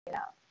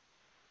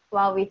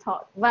while we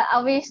talk. But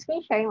I'll be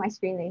screen sharing my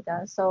screen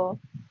later. So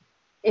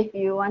if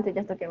you want to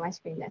just look at my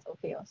screen, that's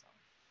okay also.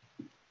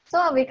 So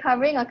I'll be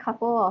covering a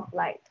couple of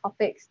like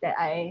topics that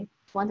I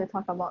want to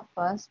talk about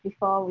first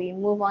before we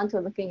move on to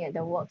looking at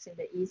the works in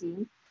the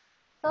e-zine.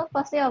 So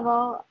firstly of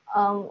all,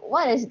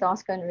 what is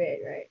Dorscon Red,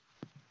 right?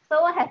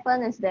 So what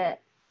happened is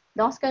that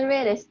Dorscon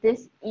Red is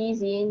this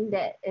e-zine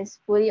that is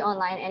fully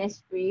online and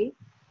is free.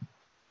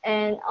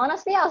 And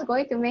honestly, I was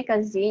going to make a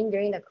zine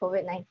during the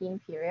COVID-19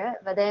 period,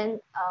 but then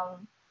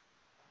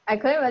I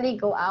couldn't really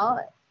go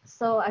out,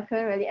 so I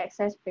couldn't really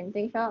access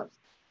printing shops.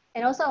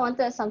 And also I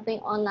wanted something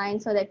online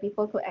so that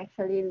people could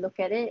actually look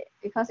at it,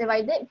 because if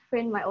I did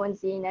print my own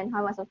zine, then how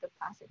am I supposed to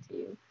pass it to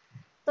you?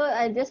 So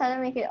I decided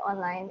to make it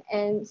online.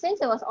 And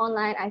since it was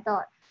online, I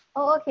thought,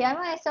 oh, okay, I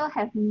might as well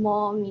have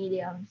more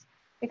mediums,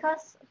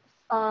 because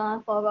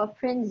for a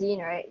print zine,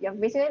 right, you're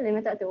basically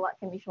limited to what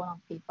can be shown on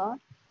paper.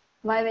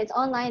 But if it's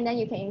online, then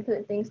you can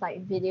include things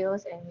like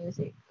videos and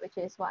music, which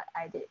is what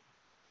I did.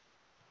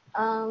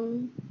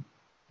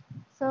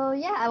 So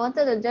yeah, I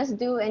wanted to just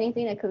do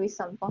anything that could be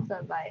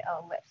supported by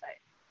a website.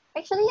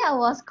 Actually, I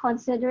was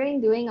considering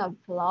doing a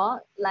blog.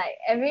 Like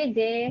every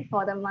day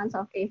for the months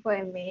of April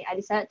and May, I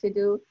decided to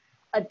do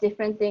a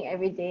different thing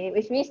every day,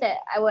 which means that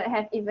I would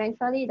have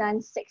eventually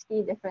done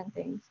 60 different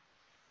things,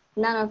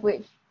 none of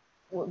which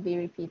would be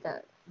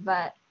repeated.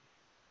 But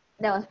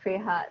that was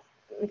pretty hard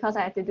because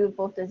I had to do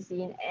both the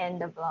zine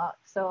and the blog.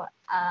 So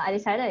I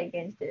decided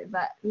against it,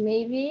 but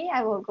maybe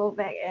I will go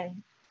back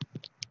and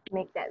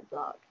make that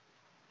blog.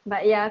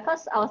 But yeah,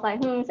 because I was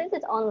like, since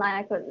it's online,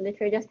 I could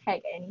literally just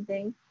tag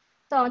anything.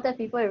 So I wanted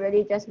people to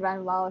really just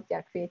run wild with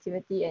their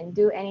creativity and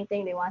do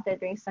anything they wanted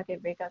during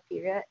circuit breaker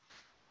period.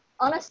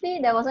 Honestly,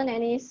 there wasn't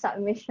any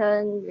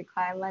submission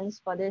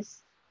requirements for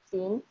this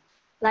scene.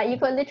 Like you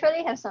could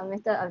literally have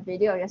submitted a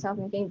video of yourself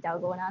making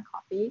dalgona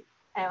coffee,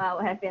 and I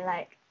would have been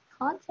like,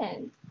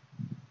 content.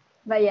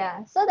 But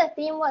yeah, so the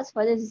theme words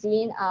for this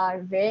zine are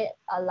red,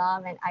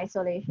 alarm, and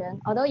isolation.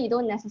 Although you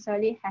don't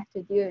necessarily have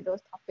to deal with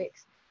those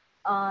topics,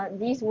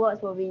 these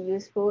words will be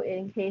useful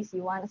in case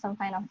you want some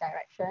kind of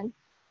direction,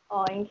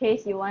 or in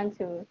case you want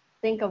to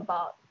think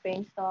about,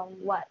 brainstorm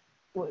what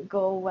would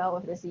go well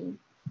with the zine.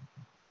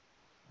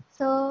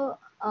 So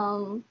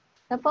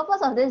the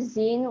purpose of this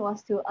zine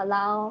was to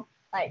allow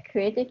like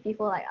creative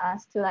people like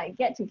us to like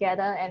get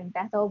together and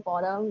battle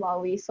boredom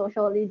while we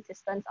socially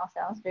distance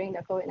ourselves during the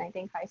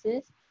COVID-19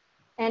 crisis.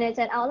 And it's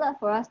an outlet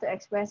for us to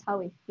express how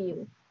we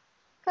feel.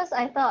 Because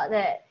I thought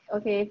that,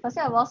 okay, first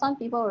of all, some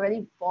people were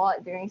really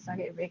bored during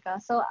circuit breaker.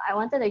 So I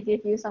wanted to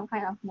give you some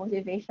kind of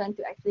motivation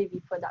to actually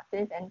be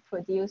productive and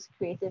produce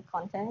creative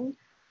content.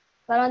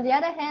 But on the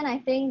other hand, I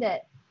think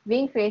that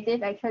being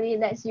creative actually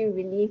lets you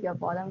relieve your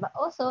boredom, but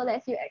also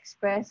lets you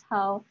express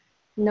how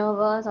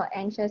nervous or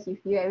anxious you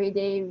feel every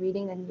day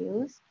reading the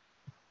news.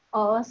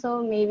 Or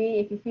also maybe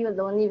if you feel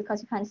lonely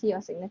because you can't see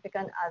your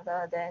significant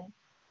other, then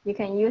you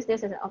can use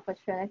this as an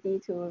opportunity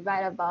to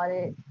write about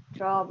it,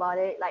 draw about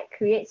it, like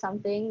create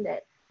something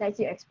that lets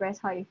you express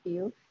how you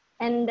feel.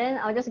 And then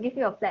I'll just give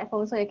you a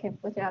platform so you can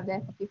put it up there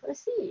for people to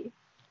see.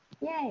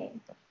 Yay.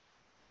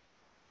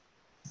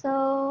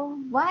 So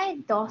why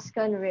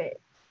Dorscon Red?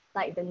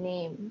 Like the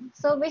name.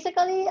 So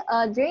basically,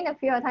 during the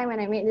period of time when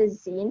I made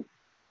this zine,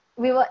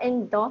 we were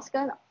in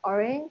Dorscon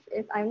Orange,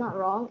 if I'm not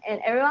wrong, and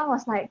everyone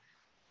was like,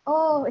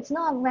 oh, it's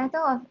not a matter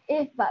of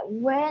if, but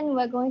when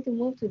we're going to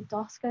move to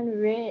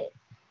Dorscon Red.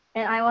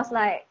 And I was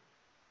like,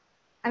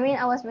 I mean,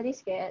 I was really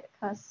scared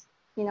because,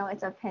 you know,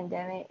 it's a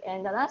pandemic.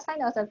 And the last time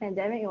there was a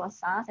pandemic, it was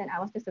SARS, and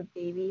I was just a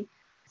baby.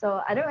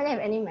 So I don't really have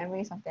any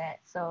memories of that.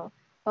 So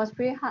it was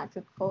pretty hard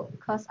to cope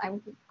because I'm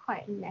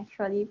quite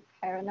naturally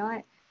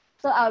paranoid.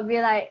 So I'll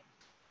be like,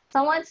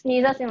 someone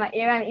sneezes in my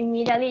ear, I'm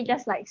immediately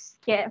just like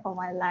scared for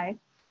my life.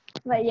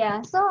 But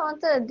yeah, so I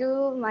wanted to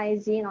do my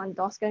zine on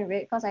Dorscon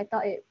Red because I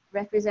thought it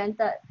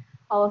represented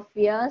our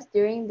fears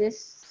during this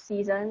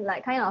season.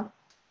 Like kind of,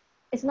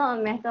 it's not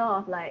a matter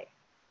of like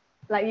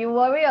you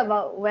worry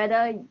about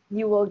whether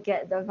you will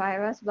get the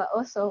virus, but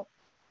also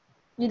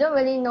you don't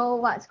really know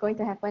what's going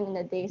to happen in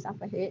the days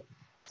up ahead.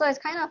 So it's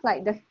kind of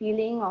like the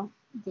feeling of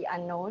the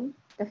unknown,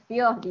 the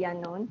fear of the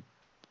unknown,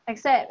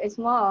 except it's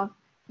more of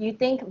you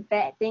think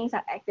bad things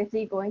are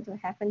actively going to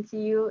happen to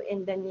you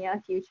in the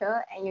near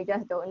future and you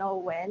just don't know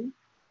when.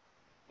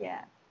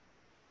 Yeah.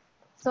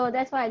 So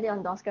that's what I did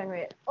on Dorscon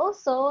Red.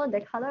 Also,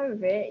 the color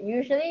red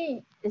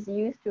usually is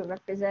used to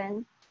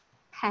represent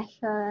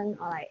passion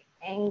or like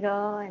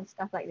anger and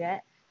stuff like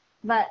that.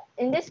 But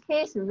in this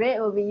case,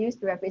 red will be used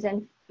to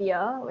represent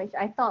fear, which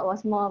I thought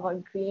was more of a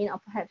green or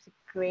perhaps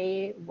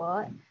gray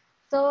word.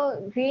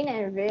 So green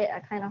and red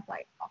are kind of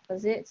like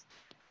opposites.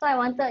 So I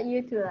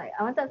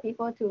wanted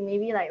people to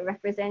maybe like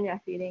represent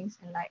their feelings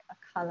in like a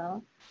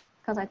color,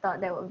 because I thought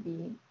that would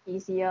be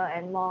easier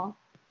and more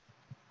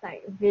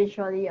like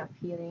visually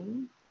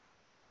appealing.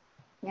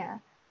 Yeah.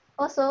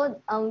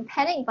 Also,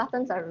 panic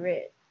buttons are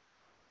red.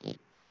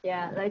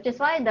 Yeah, like just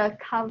why the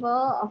cover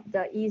of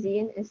the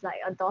e-zine is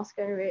like a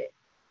Dorscon Red.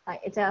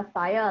 Like it's a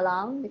fire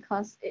alarm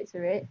because it's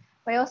red,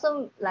 but it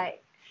also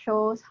like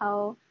shows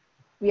how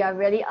we are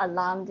really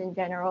alarmed in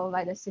general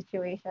by the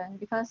situation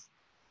because,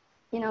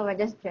 you know, we're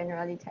just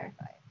generally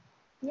terrified.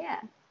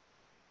 Yeah.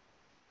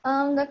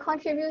 The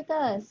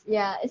contributors,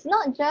 yeah, it's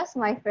not just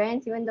my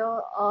friends, even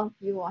though all of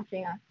you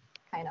watching are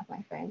kind of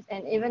my friends.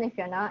 And even if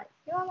you're not,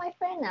 you are my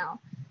friend now.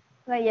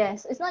 But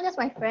yes, it's not just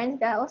my friends,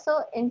 there are also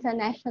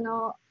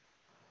international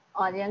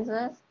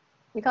audiences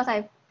because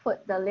I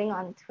put the link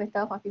on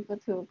Twitter for people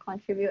to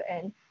contribute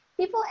and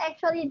people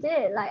actually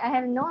did. Like I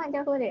have no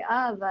idea who they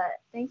are,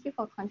 but thank you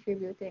for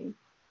contributing.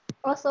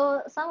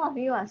 Also, some of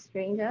you are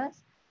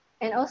strangers.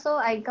 And also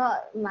I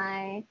got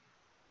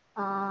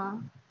uh,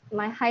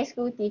 my high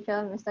school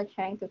teacher, Mr.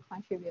 Chang, to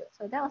contribute.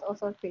 So that was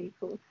also pretty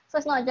cool. So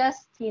it's not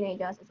just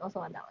teenagers, it's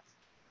also adults.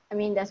 I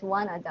mean, there's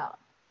one adult.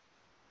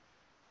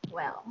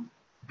 Well.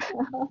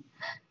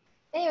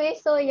 Anyway,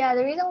 so yeah,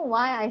 the reason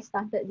why I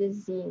started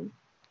this zine,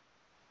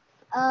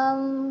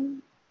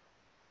 um,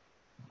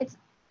 it's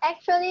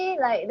actually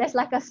like there's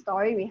like a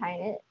story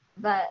behind it.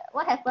 But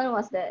what happened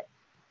was that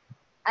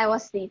I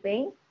was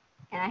sleeping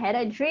and I had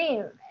a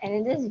dream. And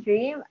in this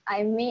dream,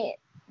 I made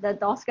the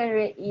Dorscon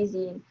Red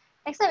e-zine.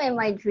 Except in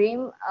my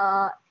dream,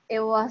 it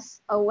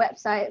was a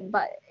website,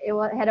 but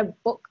had a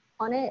book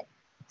on it.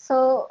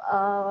 So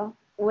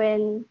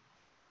whenever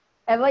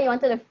you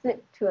wanted to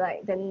flip to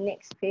like the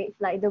next page,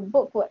 like the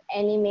book would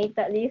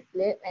animatedly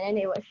flip and then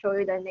it would show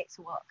you the next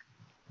work.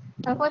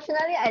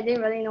 Unfortunately, I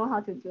didn't really know how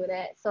to do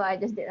that. So I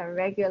just did a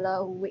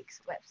regular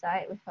Wix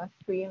website with a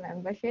free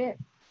membership.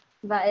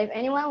 But if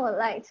anyone would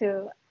like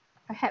to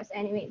perhaps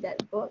animate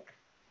that book,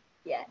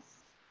 yes.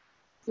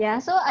 Yeah,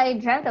 so I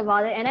dreamt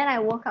about it and then I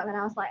woke up and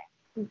I was like,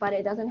 but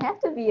it doesn't have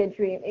to be a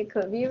dream. It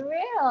could be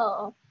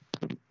real.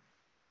 So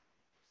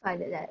I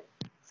did that.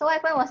 So what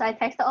happened was I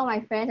texted all my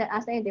friends and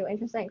asked them if they were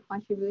interested in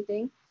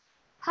contributing.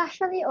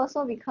 Partially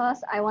also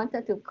because I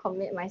wanted to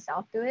commit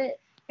myself to it.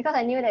 Because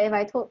I knew that if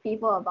I told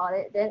people about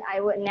it, then I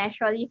would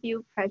naturally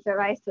feel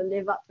pressurized to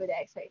live up to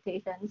their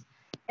expectations.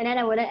 And then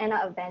I wouldn't end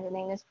up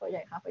abandoning this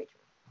project halfway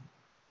through.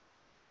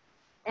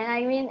 And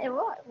I mean, it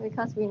worked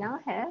because we now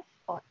have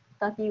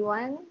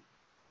 31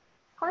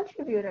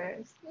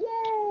 contributors.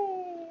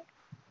 Yay!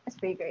 That's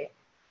pretty great.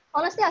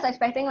 Honestly, I was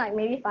expecting like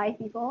maybe 5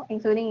 people,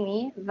 including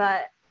me,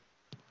 but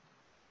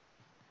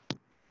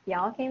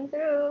y'all came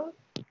through.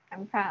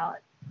 I'm proud.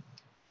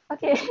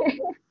 Okay.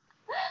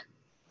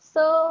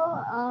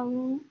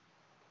 So,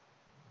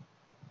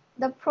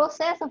 the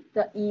process of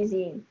the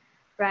e-zine,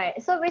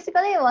 right? So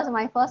basically, it was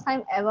my first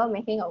time ever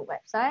making a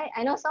website.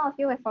 I know some of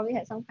you have probably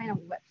had some kind of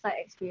website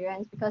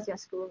experience because your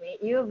school made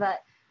you,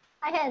 but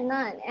I had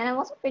none. And I'm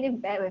also pretty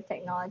bad with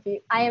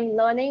technology. I am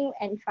learning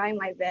and trying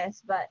my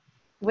best, but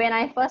when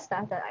I first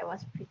started, I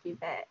was pretty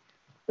bad.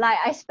 Like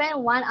I spent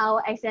 1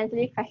 hour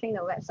accidentally crashing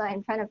the website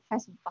and trying to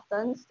press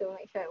buttons to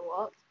make sure it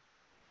worked.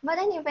 But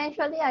then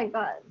eventually I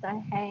got the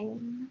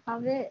hang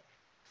of it.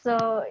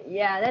 So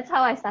yeah, that's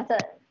how I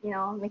started, you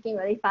know, making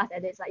really fast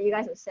edits. Like you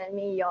guys would send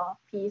me your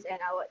piece and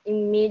I would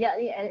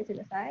immediately edit to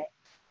the side.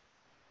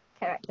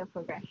 Character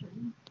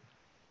progression.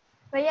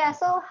 But yeah,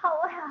 so how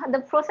the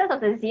process of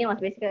the zine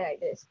was basically like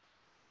this.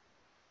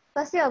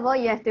 First of all,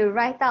 you have to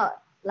write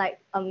out like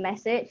a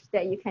message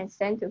that you can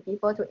send to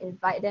people to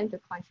invite them to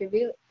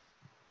contribute.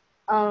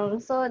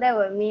 So that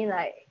would mean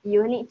like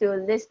you need to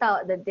list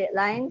out the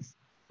deadlines.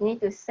 You need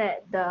to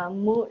set the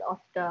mood of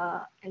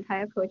the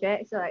entire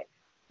project. So like,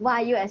 what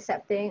are you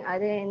accepting? Are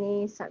there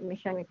any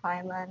submission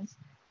requirements?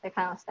 That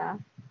kind of stuff.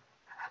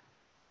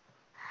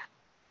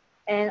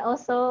 And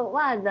also,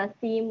 what are the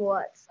theme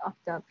words of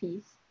the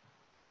piece?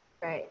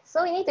 Right.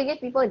 So you need to give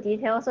people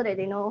details so that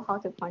they know how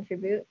to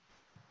contribute.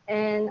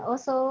 And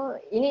also,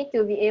 you need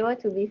to be able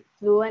to be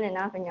fluent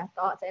enough in your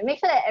thoughts and make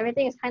sure that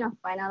everything is kind of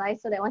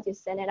finalized so that once you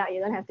send it out,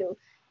 you don't have to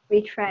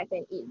retract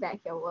and eat back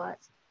your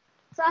words.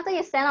 So after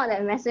you send out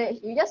that message,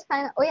 you just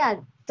kind of, oh yeah,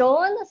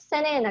 don't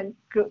send it in a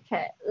group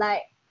chat.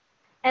 Like,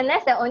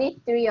 unless there are only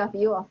 3 of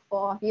you or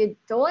 4 of you,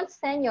 don't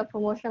send your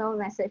promotional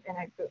message in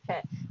a group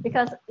chat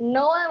because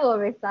no one will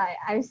reply.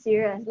 I'm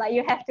serious. Like,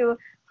 you have to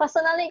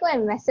personally go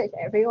and message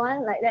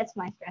everyone. Like, that's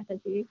my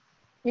strategy.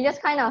 You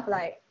just kind of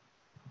like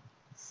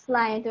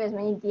slide into as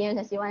many DMs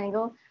as you want and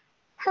go,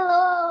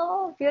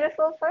 hello,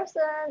 beautiful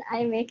person,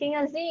 I'm making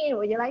a zine.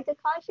 Would you like to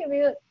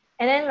contribute?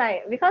 And then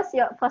like, because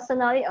you're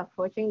personally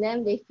approaching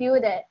them, they feel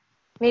that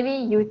maybe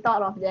you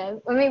thought of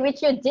them, I mean,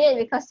 which you did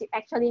because you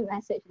actually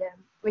messaged them,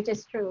 which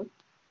is true.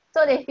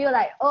 So they feel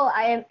like, oh,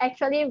 I am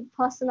actually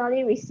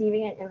personally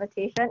receiving an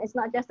invitation. It's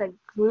not just a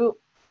group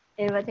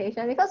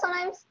invitation. Because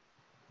sometimes,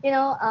 you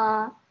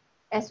know,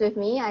 as with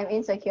me, I'm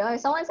insecure.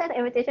 If someone sends an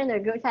invitation to the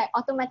group chat, I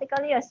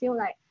automatically assume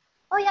like,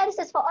 oh yeah, this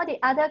is for all the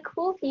other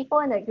cool people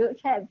in the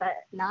group chat, but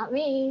not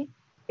me.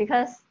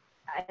 Because,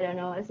 I don't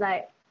know, it's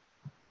like,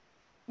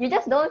 you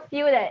just don't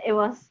feel that it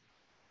was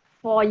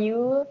for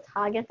you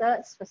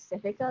targeted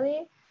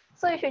specifically.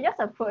 So you should just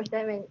approach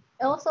them. And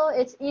also,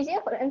 it's easier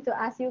for them to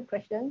ask you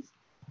questions.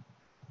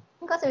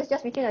 Because if it's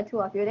just between the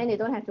 2 of you, then they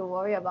don't have to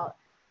worry about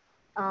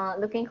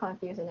looking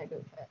confused in the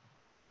group chat.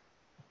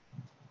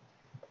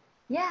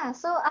 Yeah,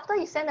 so after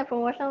you send the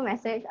promotional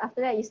message,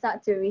 after that you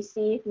start to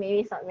receive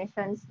maybe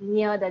submissions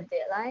near the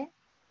deadline,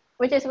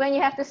 which is when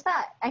you have to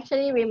start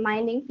actually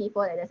reminding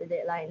people that there's a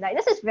deadline. Like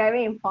this is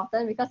very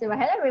important because if I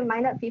hadn't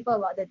reminded people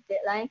about the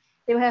deadline,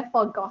 they would have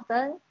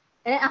forgotten.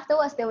 And then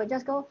afterwards they would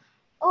just go,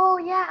 oh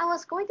yeah, I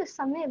was going to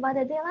submit, but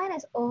the deadline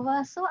is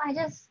over, so I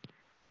just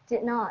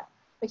did not.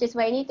 Which is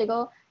where you need to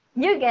go,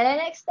 you get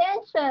an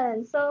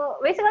extension. So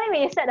basically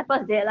when you set the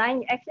first deadline,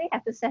 you actually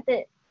have to set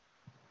it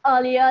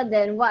earlier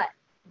than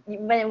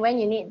when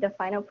you need the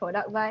final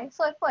product by.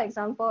 So for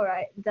example,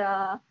 right,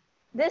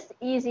 this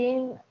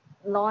e-zine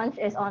launch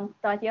is on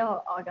 30th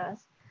of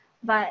August,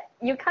 but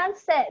you can't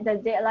set the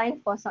deadline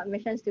for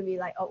submissions to be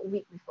like a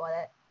week before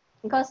that,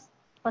 because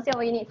first of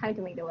all you need time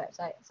to make the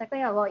website.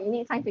 Second of all, you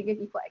need time to give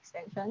people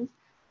extensions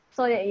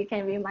so that you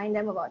can remind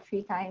them about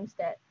 3 times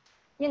that,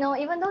 you know,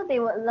 even though they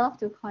would love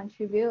to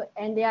contribute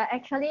and they are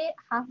actually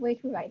halfway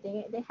through writing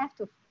it, they have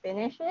to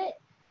finish it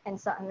and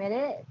submit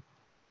it.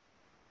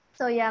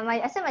 So yeah,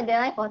 I set my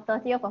deadline for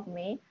 30th of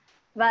May.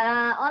 But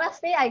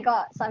honestly, I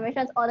got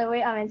submissions all the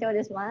way up until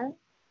this month.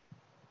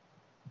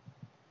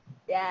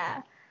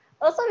 Yeah.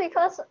 Also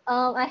because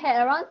I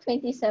had around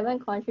 27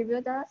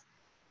 contributors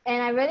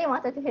and I really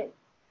wanted to hit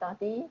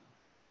 30.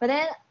 But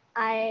then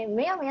I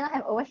may or may not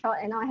have overshot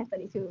and now I have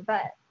 32.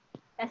 But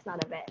that's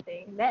not a bad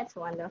thing. That's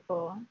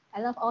wonderful.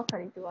 I love all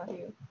 32 of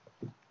you.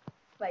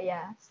 But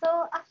yeah,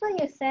 so after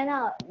you send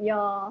out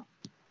your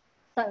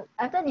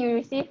after you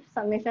receive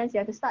submissions, you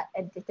have to start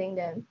editing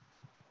them.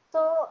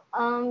 So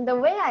the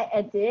way I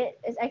edit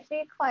is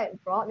actually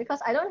quite broad because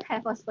I don't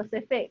have a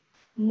specific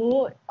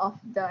mood of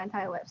the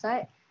entire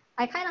website.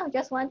 I kind of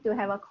just want to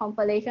have a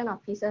compilation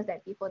of pieces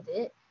that people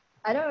did.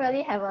 I don't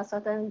really have a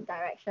certain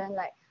direction,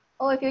 like,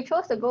 oh, if you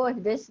chose to go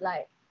with this,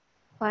 like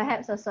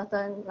perhaps a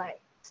certain like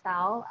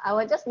style, I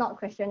would just not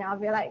question it. I'll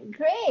be like,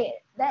 great,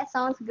 that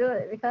sounds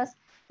good, because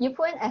you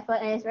put in effort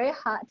and it's very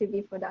hard to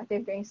be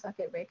productive during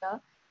circuit breaker.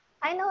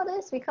 I know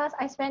this because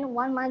I spent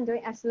 1 month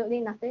doing absolutely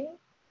nothing.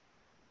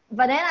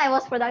 But then I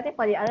was productive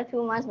for the other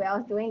 2 months where I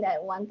was doing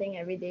that one thing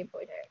every day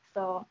project.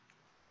 So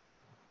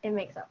it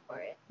makes up for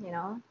it, you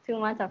know? 2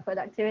 months of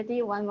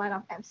productivity, 1 month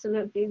of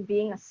absolutely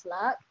being a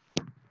slug.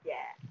 Yeah.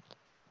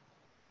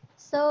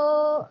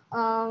 So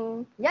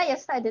yeah, you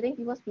start editing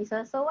people's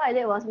pieces. So what I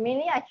did was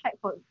mainly I checked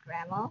for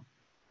grammar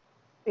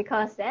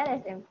because that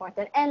is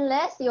important.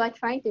 Unless you are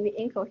trying to be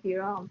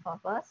incoherent on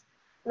purpose.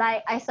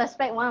 Like I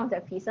suspect one of the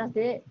pieces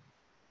did,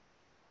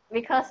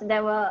 because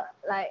there were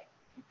like,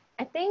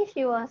 I think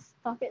she was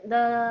talking,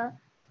 the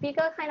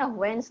speaker kind of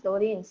went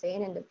slowly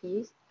insane in the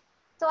piece.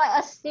 So I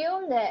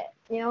assume that,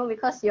 you know,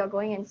 because you're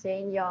going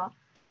insane, your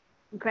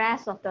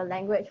grasp of the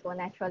language will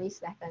naturally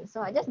slacken.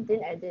 So I just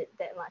didn't edit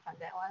that much on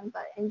that one.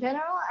 But in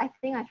general, I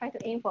think I try to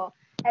aim for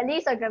at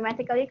least a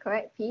grammatically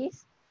correct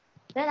piece.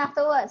 Then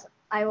afterwards,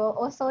 I will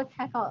also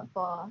check out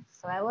for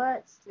swear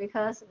words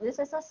because this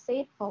is a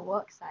safe for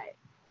work site.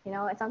 You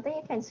know, it's something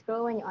you can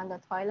scroll when you're on the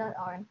toilet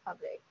or in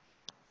public.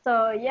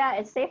 So yeah,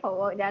 it's safe for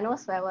work. There are no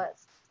swear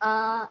words.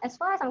 As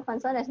far as I'm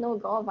concerned, there's no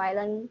gore,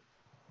 violent,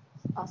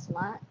 or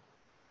smart.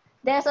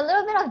 There's a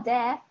little bit of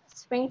death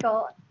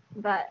sprinkled,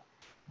 but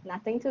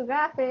nothing too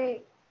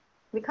graphic,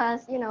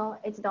 because you know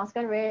it's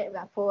Dorscon Red.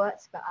 We're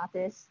poets, we're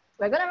artists.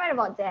 We're gonna write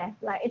about death.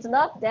 Like it's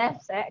love,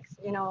 death, sex,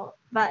 you know,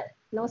 but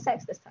no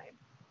sex this time.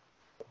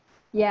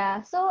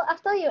 Yeah. So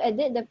after you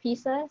edit the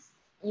pieces,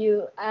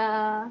 you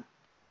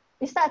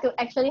start to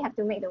actually have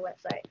to make the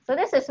website. So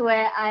this is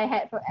where I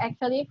had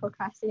actually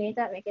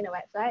procrastinated making the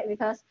website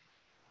because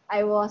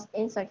I was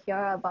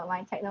insecure about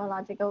my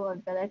technological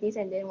abilities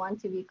and didn't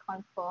want to be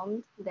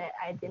confirmed that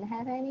I didn't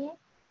have any.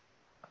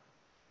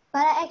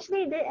 But I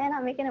actually did end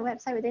up making a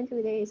website within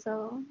 2 days,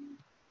 so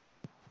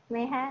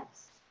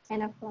mayhaps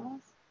and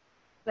applause.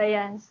 But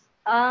yes.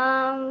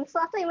 So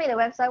after you make the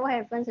website, what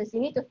happens is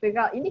you need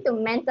to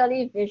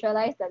mentally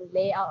visualize the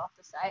layout of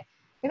the site.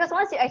 Because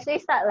once you actually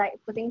start like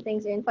putting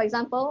things in, for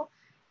example,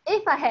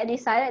 if I had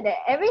decided that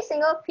every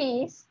single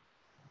piece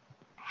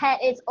had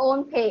its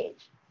own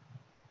page,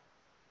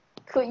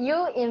 could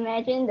you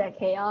imagine the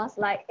chaos?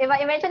 Like if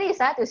I eventually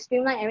decide to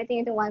streamline everything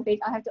into one page,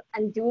 I'll have to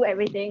undo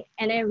everything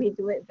and then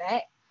redo it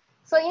back.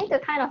 So you need to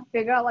kind of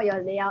figure out what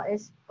your layout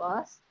is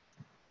first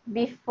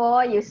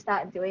before you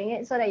start doing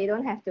it so that you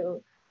don't have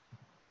to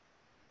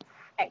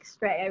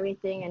extract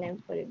everything and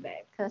then put it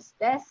back, because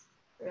that's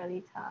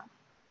really tough.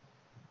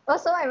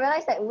 Also, I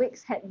realized that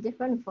Wix had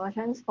different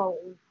versions for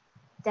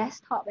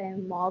desktop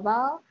and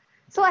mobile.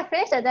 So I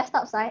finished the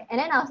desktop site and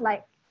then I was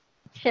like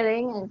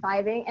chilling and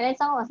vibing, and then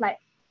someone was like,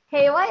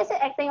 hey, why is it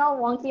acting all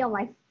wonky on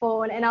my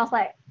phone? And I was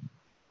like,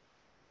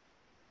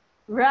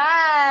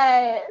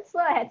 right. So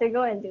I had to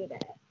go and do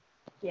that.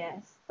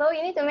 Yes. So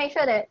you need to make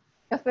sure that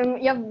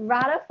you're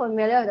rather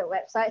familiar with the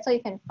website so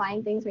you can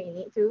find things when you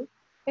need to.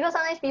 Because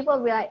sometimes people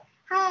will be like,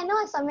 hi, I know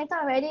I submitted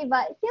already,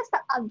 but here's the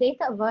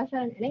updated version.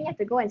 And then you have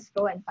to go and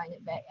scroll and find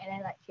it back and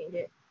then like change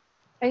it.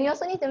 And you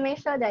also need to make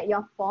sure that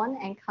your font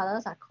and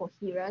colors are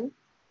coherent.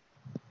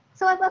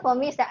 So what happened for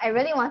me is that I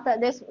really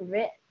wanted this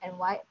red and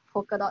white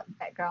polka dot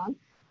background.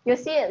 You'll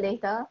see it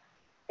later.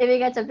 if it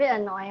gets a bit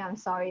annoying, I'm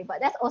sorry, but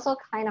that's also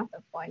kind of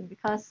the point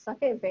because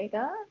circuit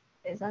breaker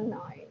is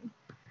annoying.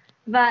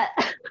 But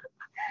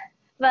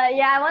but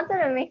yeah, I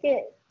wanted to make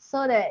it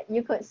so that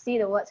you could see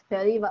the words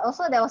clearly, but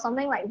also there was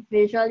something like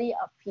visually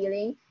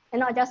appealing and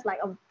not just like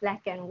a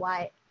black and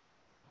white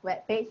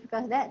web page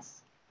because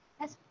that's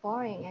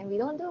boring and we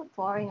don't do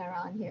boring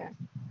around here.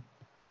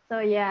 So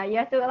yeah, you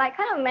have to like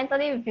kind of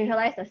mentally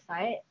visualize the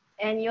site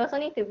and you also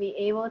need to be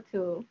able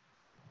to,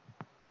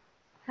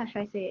 how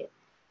should I say it?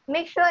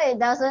 Make sure it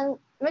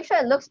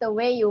looks the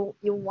way you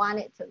want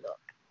it to look.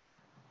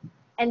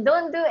 And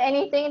don't do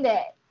anything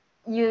that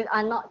you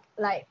are not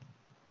like,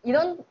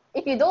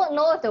 if you don't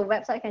know if the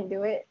website can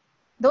do it,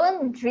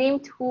 don't dream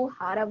too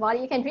hard about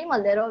it. You can dream a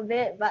little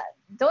bit, but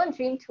don't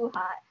dream too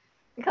hard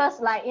because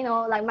like, you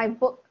know, like my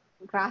book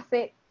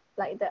graphic,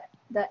 like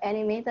the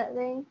animated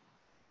thing.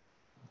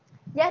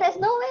 Yeah, there's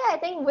no way I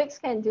think Wix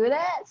can do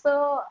that.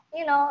 So,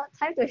 you know,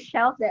 time to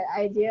shelve that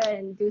idea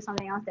and do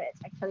something else that's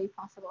actually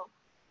possible.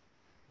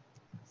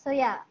 So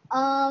yeah,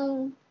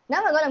 now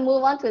we're gonna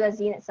move on to the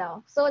zine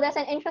itself. So there's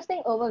an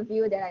interesting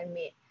overview that I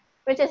made,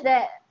 which is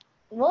that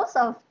most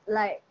of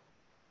like,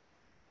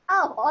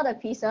 out of all the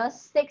pieces,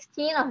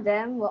 16 of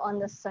them were on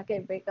the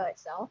circuit breaker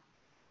itself.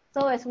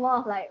 So it's more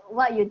of like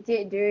what you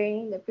did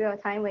during the period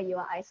of time when you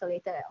were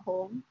isolated at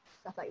home,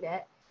 stuff like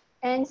that.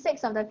 And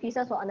 6 of the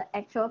pieces were on the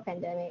actual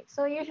pandemic.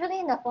 So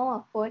usually in the form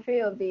of poetry,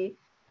 it will be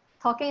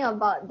talking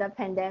about the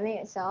pandemic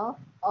itself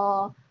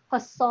or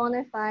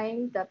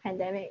personifying the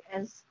pandemic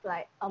as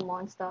like a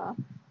monster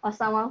or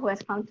someone who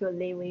has come to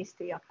lay waste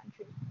to your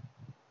country.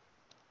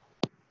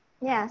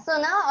 Yeah, so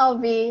now I'll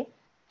be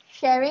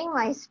sharing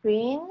my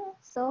screen.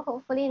 So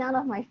hopefully none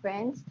of my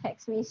friends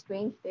text me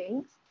strange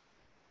things.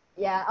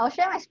 Yeah, I'll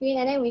share my screen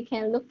and then we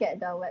can look at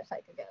the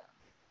website together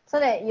so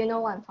that you know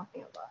what I'm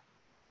talking about.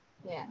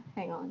 Yeah,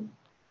 hang on.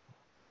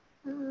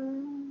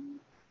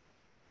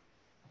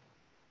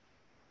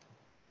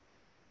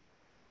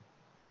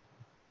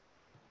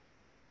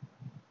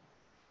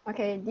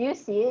 Okay, do you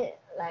see it?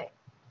 Like,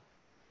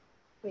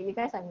 wait, you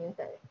guys are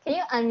muted. Can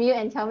you unmute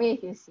and tell me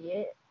if you see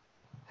it?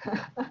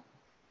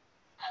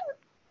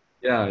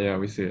 Yeah,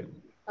 we see it.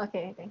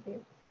 Okay, thank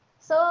you.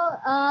 So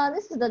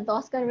this is the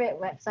Dorscon Red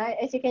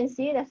website. As you can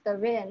see, there's the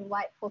red and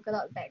white polka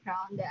dot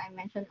background that I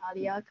mentioned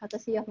earlier,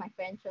 courtesy of my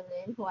friend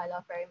Shalin, who I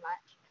love very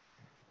much.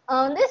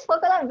 This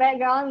polka dot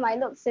background might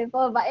look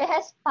simple, but it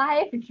has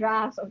 5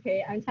 drafts,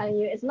 okay? I'm telling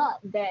you, it's not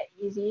that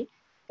easy.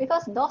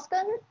 Because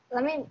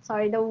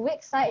the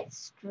Wix site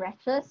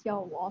stretches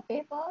your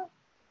wallpaper.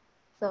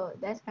 So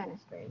that's kind of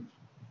strange.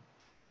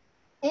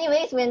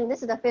 Anyways, when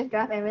this is the 5th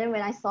draft, and then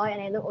when I saw it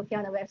and it looked okay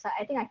on the website,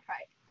 I think I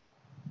cried.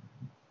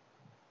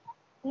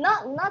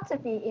 Not to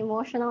be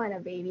emotional and a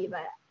baby,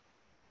 but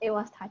it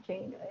was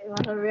touching. It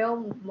was a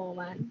real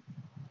moment.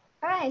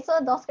 Alright, so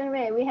Dorscon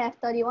Red, we have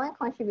 31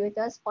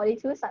 contributors,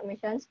 42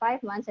 submissions,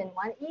 5 months, and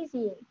 1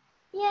 easy.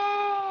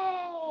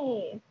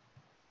 Yay!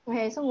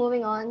 Okay, so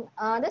moving on.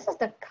 This is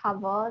the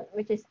cover,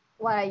 which is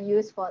what I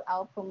use for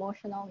our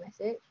promotional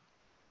message.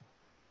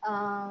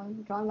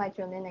 Drawn by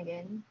Jolene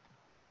again.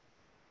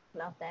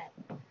 Love that.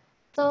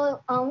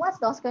 So what's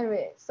Dorscon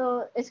Red?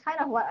 So it's kind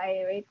of what I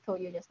already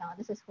told you just now.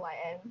 This is who I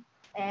am.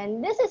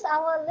 And this is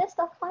our list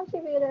of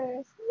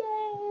contributors.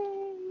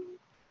 Yay!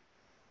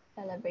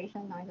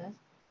 Celebration noises.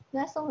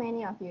 There's so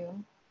many of you.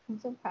 I'm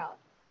so proud.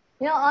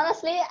 You know,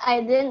 honestly,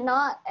 I did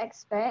not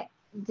expect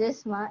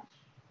this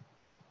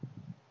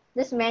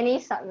many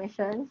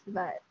submissions,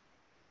 but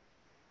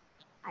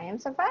I am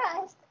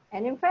surprised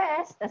and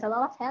impressed. There's a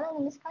lot of talent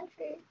in this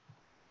country.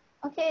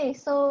 Okay,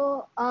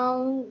 so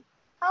how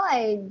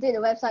I did the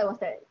website was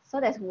that, so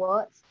there's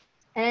words,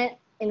 and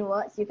in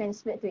words you can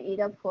split to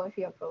either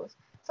poetry or prose.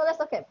 So let's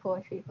look at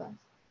poetry first.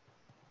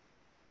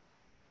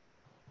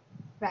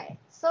 Right,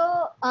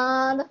 so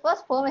the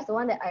first poem is the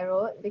one that I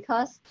wrote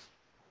because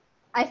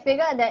I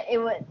figured that it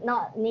would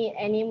not need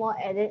any more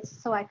edits,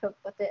 so I could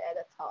put it at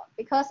the top.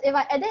 Because if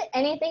I edit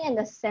anything in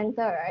the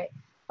center, right,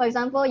 for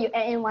example, you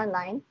add in 1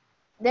 line,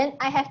 then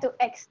I have to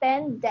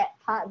extend that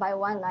part by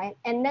 1 line,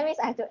 and that means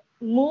I have to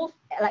move,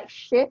 like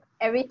shift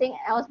everything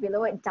else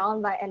below it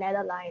down by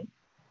another line.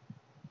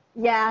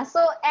 Yeah,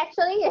 so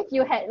actually if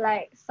you had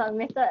like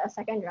submitted a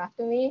second draft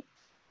to me,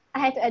 I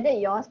had to edit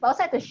yours, but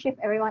also had to shift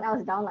everyone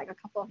else down like a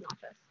couple of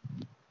notches.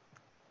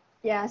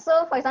 Yeah,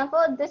 so for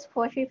example, this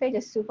poetry page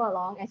is super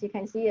long. As you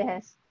can see, it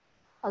has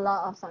a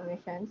lot of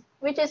submissions,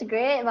 which is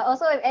great, but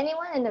also if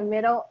anyone in the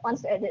middle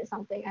wants to edit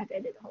something, I have to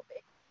edit the whole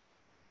page.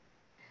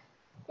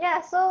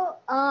 Yeah, so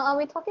are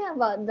we talking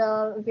about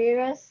the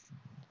various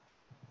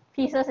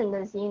pieces in the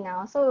zine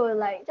now? So we'll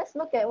like just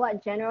look at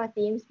what general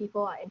themes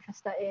people are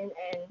interested in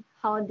and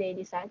how they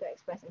decide to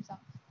express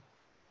themselves.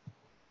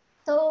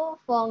 So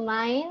for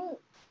mine,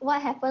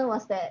 what happened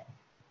was that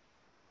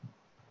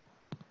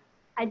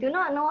I do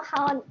not know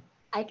how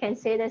I can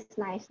say this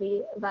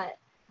nicely, but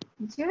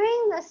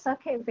during the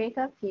circuit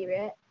breaker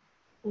period,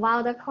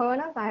 while the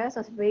coronavirus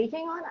was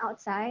raging on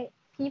outside,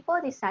 people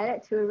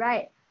decided to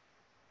write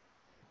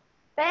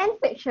fan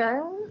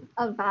fiction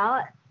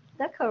about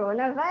the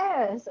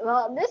coronavirus?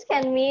 Well, this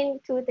can mean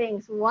two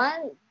things.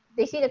 One,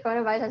 they see the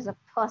coronavirus as a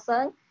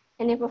person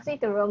and they proceed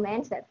to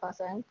romance that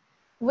person,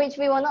 which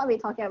we will not be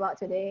talking about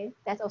today.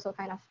 That's also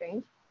kind of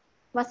strange.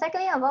 But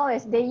secondly of all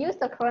is they use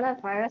the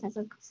coronavirus as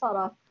a sort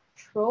of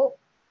trope,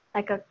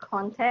 like a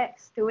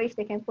context to which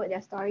they can put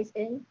their stories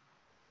in.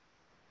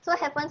 So what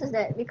happens is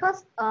that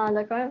because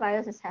the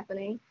coronavirus is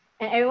happening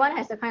and everyone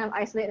has to kind of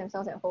isolate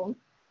themselves at home,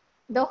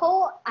 the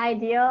whole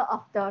idea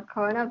of the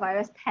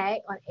coronavirus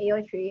tag on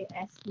AO3,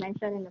 as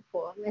mentioned in the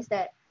poem, is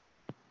that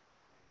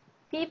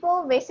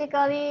people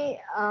basically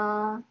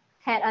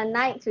had a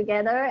night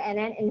together and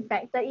then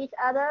infected each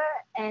other,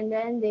 and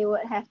then they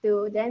would have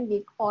to then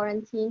be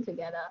quarantined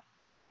together.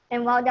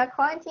 And while they're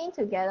quarantined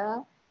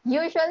together,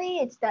 usually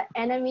it's the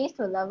enemies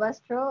to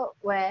lovers trope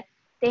where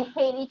they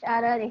hate each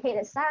other, they hate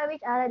the sight of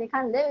each other, they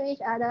can't live with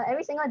each other.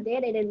 Every single day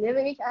they live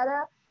with each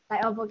other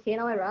like a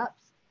volcano erupts.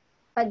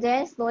 But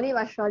then slowly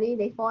but surely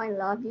they fall in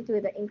love due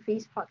to the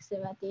increased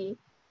proximity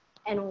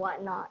and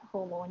whatnot,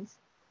 hormones.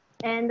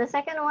 And the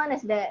second one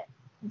is that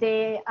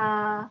they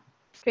are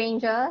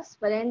strangers,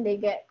 but then they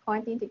get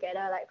quarantined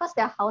together, like because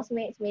they're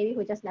housemates maybe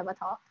who just never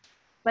talk.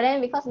 But then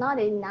because now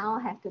they now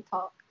have to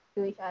talk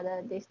to each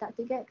other, they start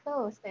to get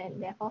close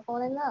and therefore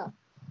fall in love.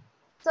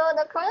 So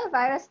the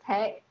coronavirus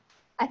tag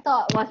I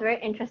thought was very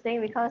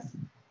interesting because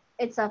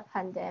it's a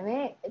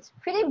pandemic. It's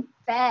pretty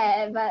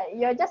bad, but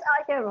you're just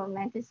out here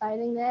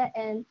romanticizing that.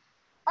 And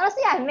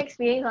honestly, I have mixed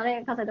feelings on it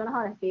because I don't know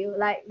how to feel.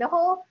 Like the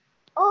whole,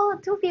 oh,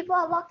 two people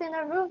are locked in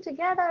a room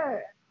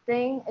together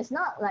thing is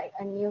not like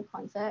a new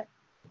concept.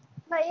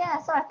 But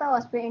yeah, so I thought it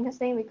was pretty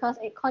interesting because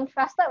it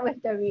contrasted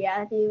with the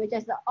reality, which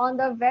is that on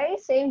the very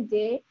same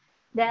day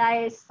that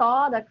I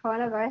saw the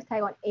coronavirus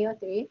tag on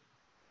AO3,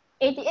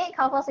 88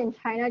 couples in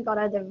China got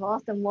a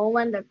divorce the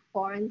moment the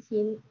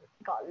quarantine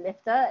got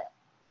lifted,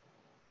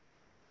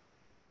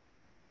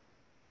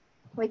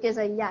 which is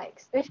a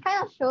yikes. Which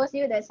kind of shows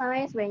you that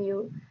sometimes when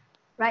you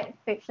write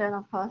fiction,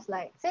 of course,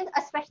 like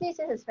especially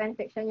since it's fan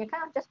fiction, you're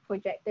kind of just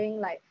projecting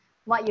like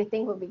what you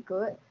think would be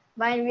good.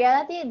 But in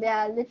reality, there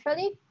are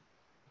literally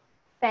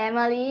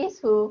families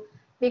who,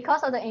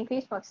 because of the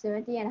increased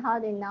proximity and how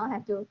they now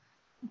have to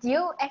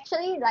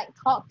actually like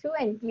talk to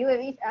and deal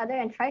with each other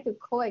and try to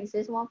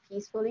coexist more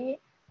peacefully,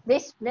 they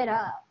split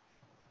up.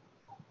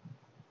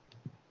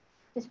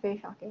 It's very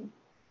shocking.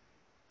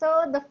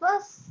 So the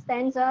first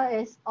stanza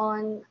is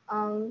on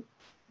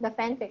the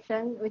fan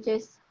fiction, which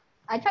is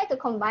I tried to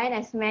combine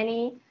as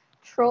many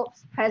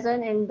tropes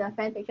present in the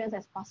fan fictions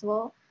as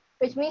possible,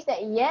 which means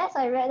that yes,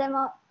 I read them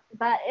out,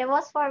 but it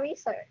was for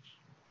research.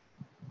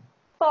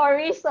 For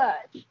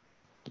research.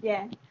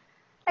 Yeah.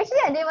 Actually,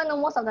 I didn't even know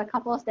most of the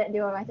couples that they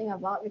were writing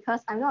about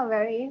because I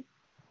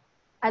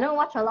don't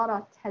watch a lot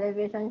of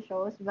television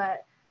shows,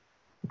 but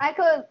I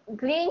could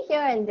glean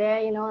here and there,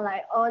 you know,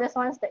 like, oh, this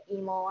one's the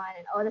emo one,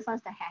 and oh, this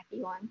one's the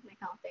happy one, that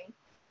kind of thing.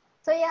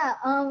 So yeah,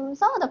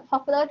 some of the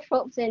popular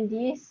tropes in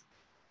these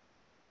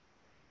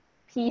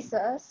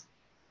pieces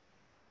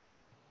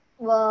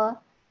were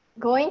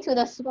going to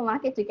the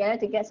supermarket together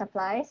to get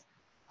supplies,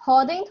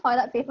 hoarding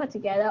toilet paper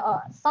together,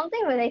 or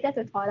something related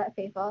to toilet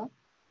paper.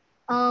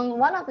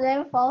 One of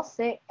them falls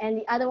sick and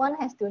the other one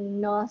has to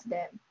nurse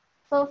them.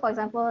 So for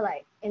example,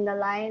 like in the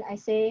line, I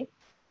say,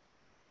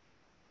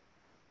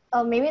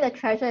 oh, maybe the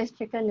treasure is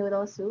chicken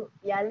noodle soup.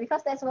 Yeah,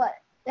 because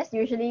that's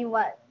usually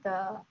what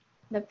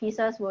the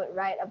pieces would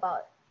write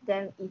about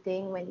them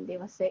eating when they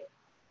were sick.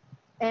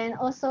 And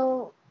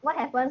also, what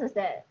happens is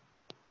that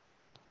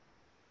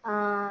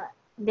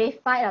they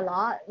fight a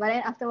lot, but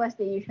then afterwards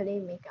they usually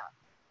make up.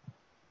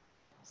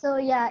 So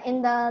yeah,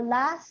 in the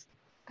last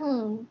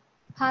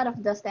part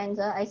of the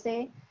stanza, I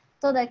say,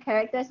 so the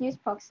characters use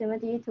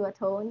proximity to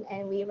atone,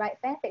 and we write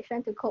fan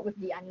fiction to cope with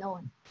the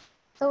unknown.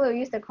 So we'll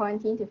use the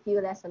quarantine to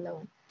feel less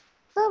alone.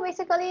 So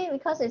basically,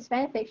 because it's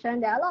fan fiction,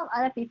 there are a lot of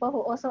other people who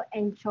also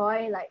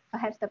enjoy like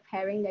perhaps the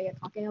pairing that you're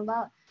talking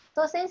about.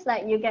 So since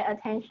like you get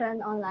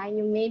attention online,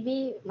 you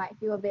maybe might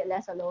feel a bit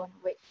less alone,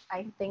 which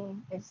I think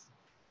is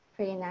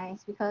pretty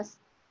nice because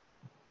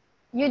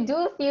you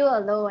do feel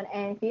alone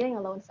and feeling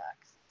alone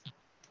sucks,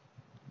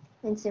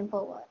 in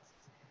simple words.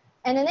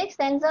 And the next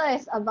stanza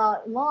is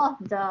about more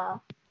of the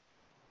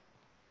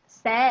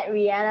sad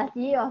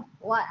reality of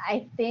what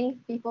I think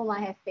people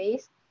might have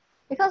faced.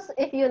 Because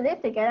if you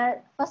live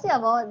together, firstly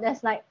of all,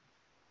 there's like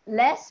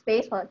less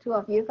space for the two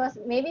of you because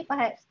maybe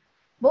perhaps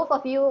both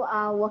of you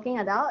are working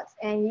adults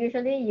and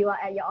usually you are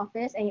at your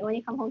office and you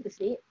only come home to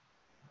sleep.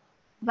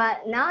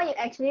 But now you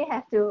actually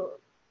have to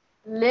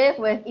live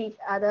with each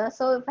other.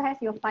 So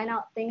perhaps you'll find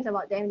out things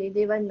about them they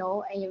didn't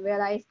know and you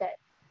realize that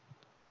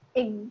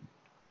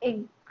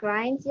it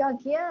grinds your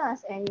gears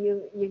and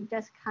you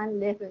just can't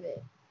live with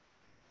it.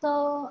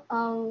 So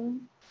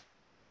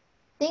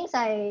things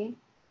I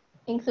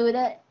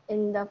included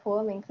in the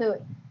poem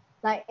include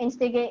like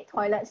instigate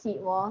toilet seat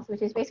wars,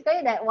 which is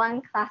basically that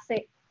one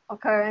classic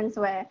occurrence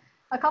where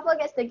a couple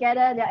gets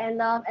together, they're in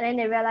love, and then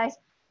they realize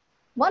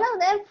one of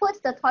them puts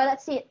the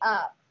toilet seat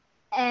up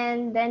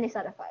and then they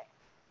start a fight.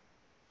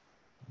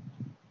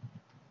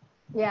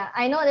 Yeah,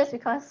 I know this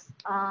because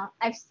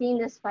I've seen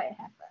this fight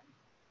happen.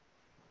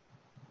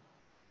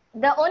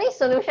 The only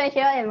solution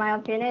here, in my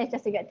opinion, is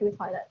just to get two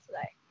toilets.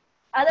 Like,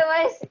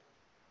 otherwise,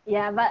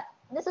 yeah, but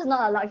this is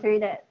not a luxury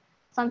that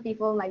some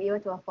people might be able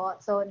to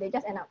afford, so they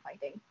just end up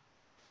fighting,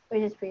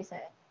 which is pretty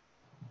sad.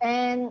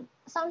 And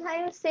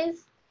sometimes,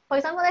 since, for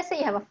example, let's say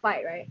you have a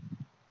fight, right?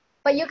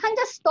 But you can't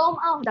just storm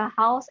out of the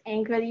house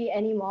angrily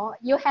anymore.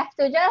 You have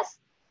to just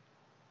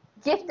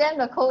give them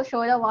the cold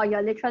shoulder while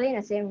you're literally in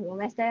the same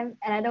room as them.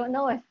 And I don't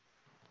know if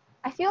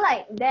I feel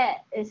like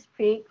that is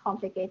pretty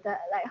complicated.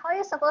 Like, how are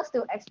you supposed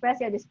to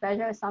express your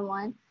displeasure with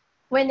someone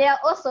when they are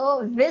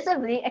also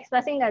visibly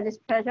expressing their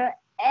displeasure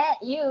at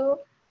you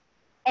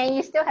and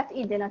you still have to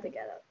eat dinner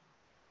together?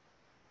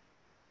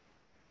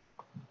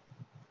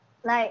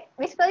 Like,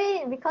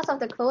 basically, because of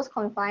the close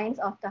confines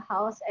of the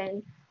house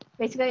and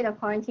basically the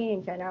quarantine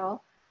in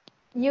general,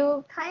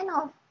 you kind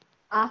of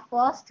are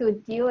forced to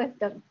deal with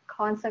the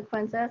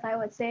consequences, I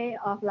would say,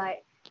 of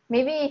like,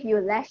 maybe if you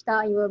lashed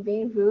out, you were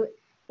being rude,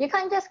 you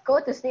can't just go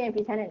to sleep and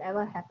pretend it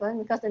never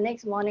happened, because the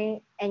next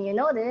morning, and you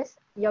know this,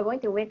 you're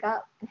going to wake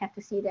up and have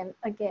to see them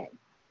again.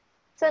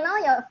 So now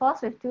you're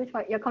forced with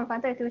you're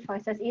confronted with two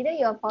choices. Either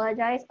you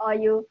apologize or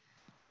you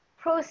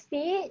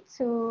proceed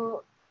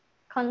to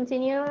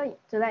continue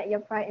to let your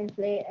pride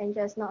inflate and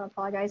just not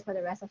apologize for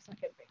the rest of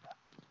circuit breaker,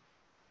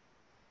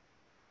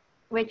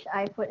 which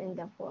I put in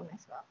the poem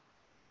as well.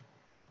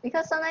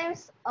 Because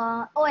sometimes,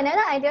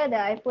 another idea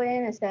that I put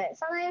in is that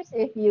sometimes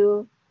if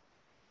you,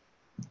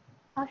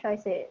 how should I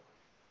say it?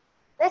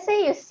 Let's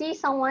say you see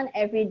someone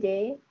every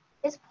day,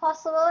 it's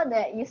possible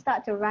that you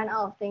start to run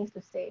out of things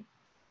to say.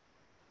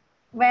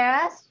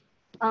 Whereas,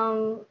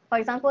 for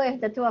example, if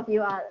the two of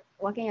you are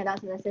working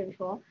adults, as I said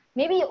before,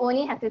 maybe you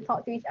only have to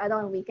talk to each other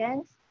on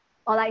weekends,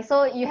 or like,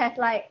 so you have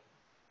like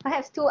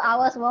perhaps 2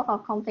 hours worth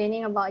of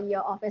complaining about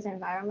your office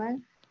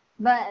environment,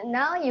 but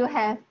now you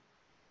have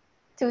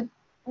to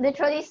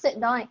literally sit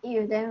down and eat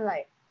with them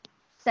like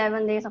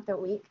 7 days of the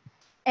week,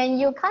 and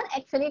you can't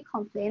actually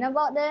complain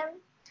about them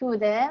to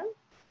them,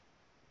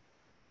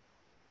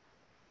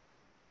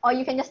 or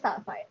you can just start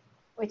a fight,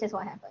 which is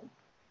what happened.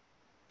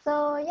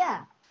 So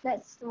yeah,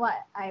 that's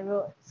what I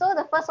wrote. So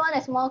the first one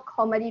is more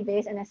comedy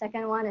based, and the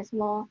second one is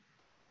more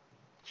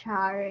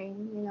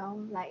charring, you know,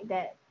 like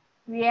that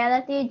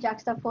reality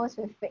juxtaposed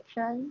with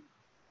fiction.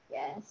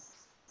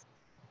 Yes,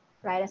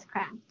 writer's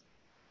craft.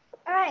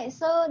 All right,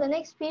 so the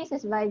next piece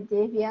is by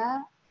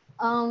Divya.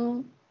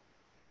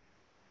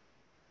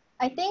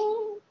 I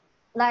think,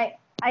 like,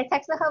 I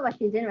texted her but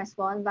she didn't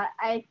respond, but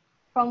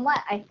from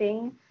what I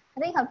think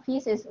her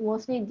piece is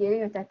mostly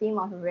dealing with the theme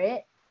of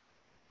red,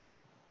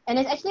 and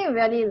it's actually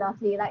really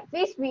lovely. Like,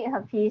 please read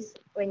her piece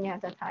when you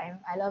have the time.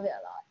 I love it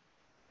a lot.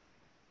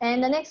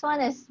 And the next one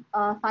is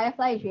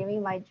Firefly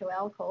Dreaming by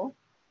Joelle Cole,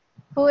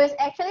 who is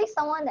actually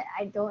someone that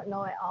I don't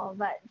know at all.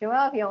 But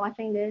Joelle, if you're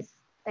watching this,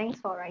 thanks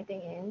for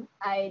writing in.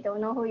 I don't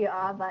know who you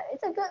are, but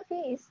it's a good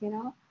piece, you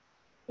know?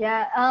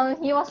 Yeah,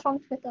 he was from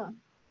Twitter.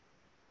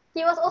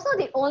 He was also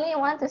the only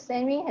one to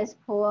send me his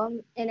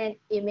poem in an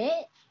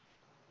image.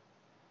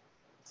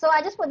 So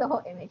I just put the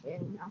whole image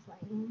in. I was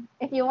like,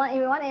 if you want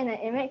it in an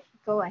image,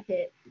 go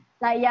ahead.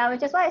 Like, yeah,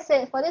 which is why I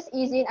said for this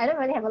e-zine, I don't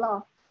really have a lot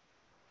of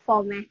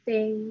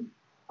formatting,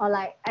 or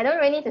like, I don't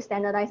really need to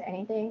standardize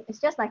anything. It's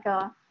just like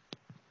a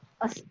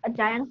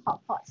giant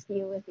hot pot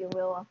stew, if you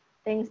will, of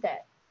things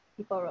that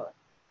people wrote.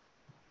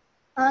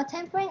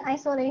 Tempering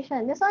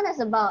isolation. This one is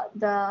about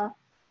the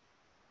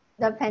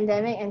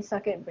pandemic and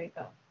circuit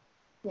breaker.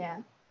 Yeah.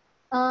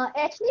 It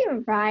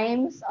actually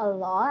rhymes a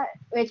lot,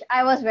 which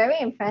I was very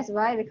impressed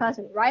by because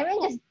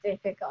rhyming is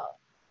difficult.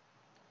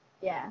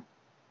 Yeah.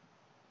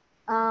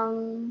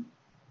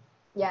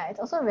 Yeah, it's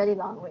also really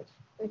long,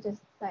 which is,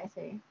 like I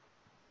say,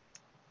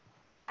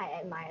 I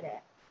admire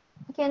that.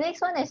 Okay,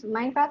 next one is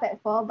Minecraft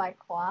at 4 by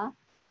Kwa.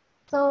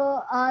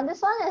 So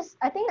this one is,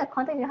 I think the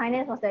context behind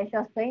it was that she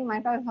was playing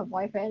Minecraft with her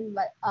boyfriend,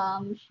 but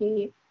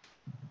she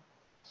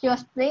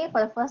was playing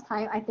for the first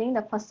time. I think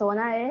the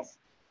persona is.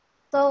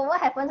 So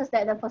what happens is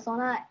that the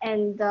persona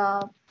and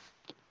the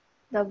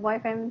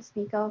boyfriend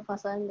speaker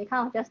person, they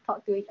kind of just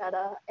talk to each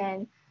other,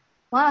 and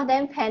one of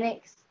them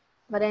panics,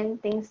 but then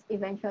things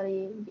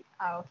eventually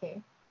are okay.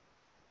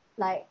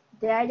 Like,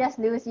 did I just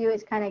lose you?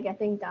 It's kind of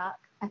getting dark.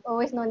 I've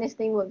always known this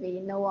thing would be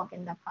no walk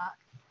in the park.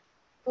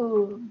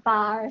 Ooh,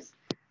 bars.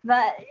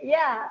 But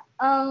yeah,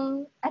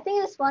 I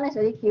think this font is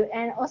really cute,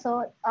 and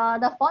also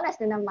the font is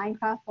in the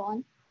Minecraft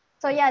font.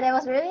 So yeah, there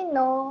was really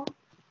no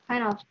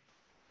kind of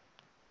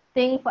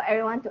thing for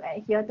everyone to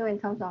adhere to in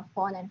terms of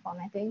font and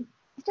formatting.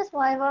 It's just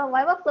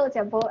whatever floats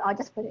your boat, I'll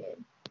just put it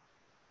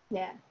in.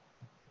 Yeah.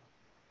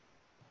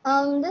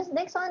 This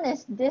next one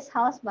is This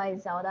House by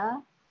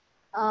Zelda.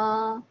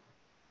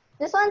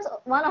 This one's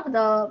one of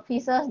the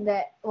pieces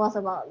that was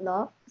about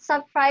love.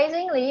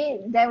 Surprisingly,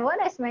 there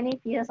weren't as many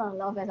pieces on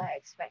love as I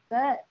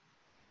expected.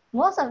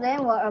 Most of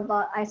them were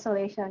about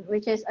isolation,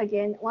 which is,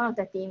 again, one of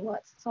the theme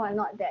words, so I'm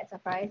not that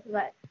surprised.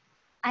 But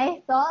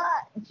I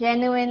thought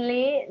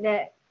genuinely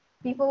that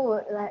people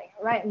would like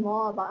write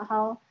more about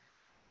how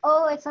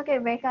oh, it's okay,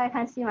 breaker, I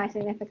can't see my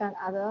significant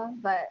other,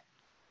 but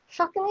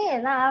shockingly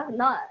enough,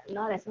 not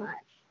as much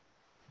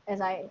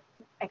as I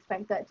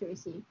expected to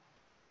receive.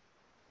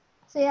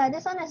 So yeah,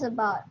 this one is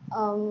about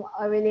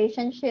a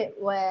relationship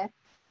where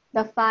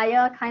the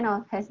fire kind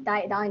of has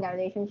died down in the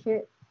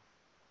relationship,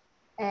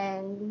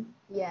 and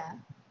yeah,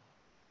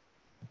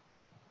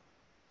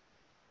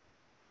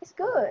 it's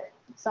good.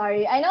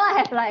 Sorry, I know I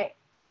have like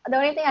the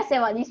only thing I say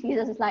about these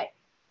pieces is like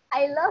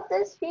I love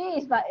this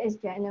piece, but it's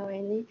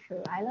genuinely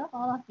true. I love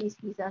all of these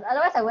pieces.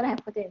 Otherwise, I wouldn't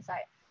have put it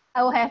inside.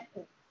 I would have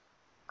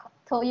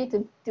told you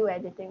to do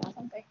editing or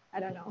something.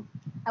 I don't know.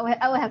 I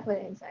would have put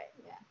it inside.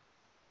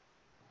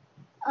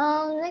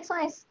 Yeah. Next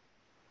one is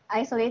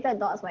Isolated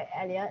Dots by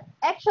Elliot.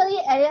 Actually,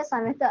 Elliot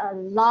submitted a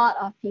lot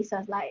of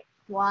pieces, like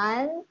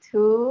 1,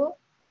 2,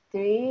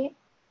 3,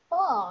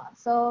 4.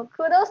 So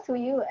kudos to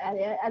you,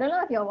 Elliot. I don't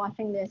know if you're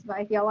watching this,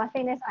 but if you're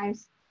watching this,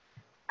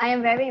 I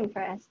am very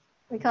impressed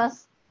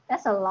because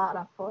that's a lot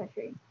of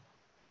poetry.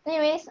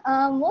 Anyways,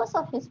 most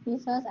of his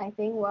pieces I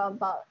think were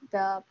about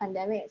the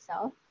pandemic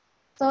itself.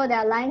 So there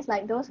are lines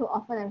like those who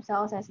offer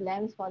themselves as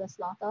lambs for the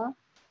slaughter.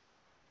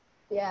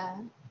 Yeah,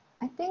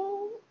 I think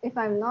if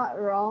I'm not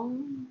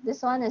wrong,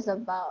 this one is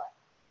about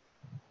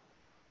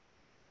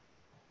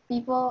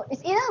people.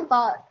 It's either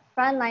about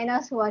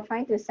frontliners who are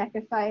trying to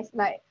sacrifice,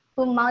 like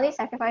who mildly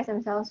sacrifice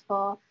themselves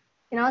for,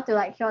 to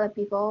like cure the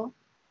people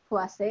who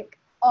are sick,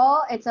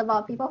 or it's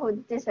about people who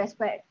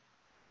disrespect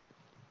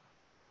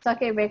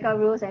circuit breaker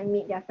rules and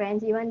meet their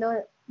friends, even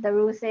though the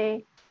rules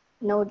say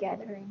no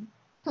gathering.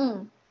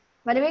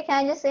 By the way,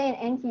 can I just say in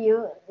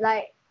NTU,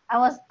 like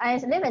I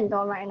live in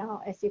dorm right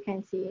now, as you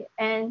can see,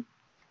 and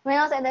when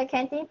I was at the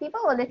canteen,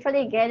 people were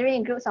literally gathering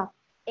in groups of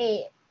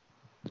 8.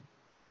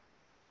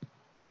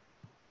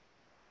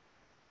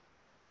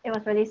 It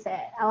was really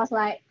sad. I was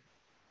like,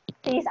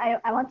 please,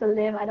 I want to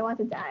live. I don't want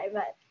to die.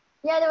 But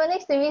yeah, they were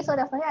next to me, so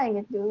there's nothing I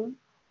could do.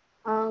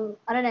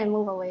 Other than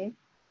move away.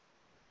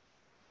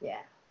 Yeah.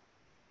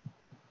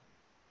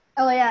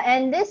 Oh yeah,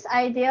 and this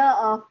idea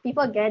of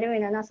people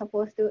gathering and not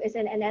supposed to is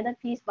in another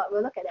piece, but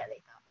we'll look at that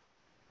later.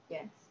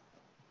 Yes.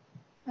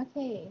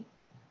 Okay.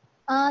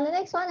 The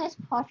next one is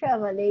Portrait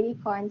of a Lady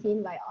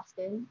Quarantined by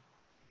Austin.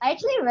 I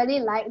actually really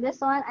like this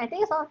one. I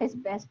think it's one of his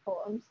best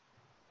poems.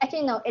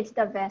 Actually, no, it's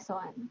the best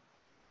one.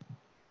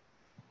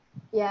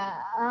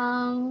 Yeah.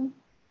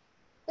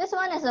 This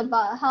one is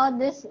about how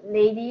this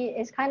lady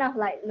is kind of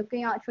like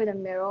looking out through the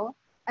mirror.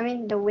 I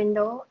mean, the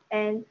window,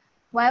 and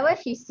whatever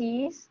she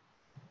sees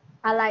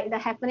are like the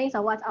happenings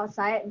of what's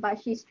outside, but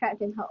she's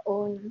trapped in her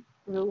own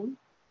room.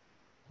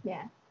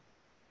 Yeah.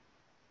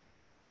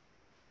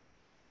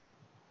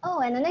 Oh,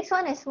 and the next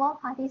one is Small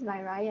Parties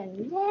by Ryan.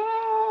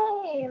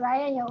 Yay!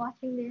 Ryan, you're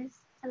watching this.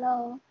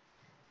 Hello.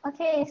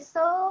 Okay,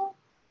 so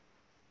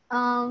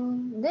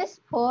this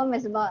poem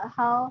is about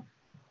how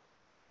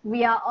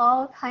we are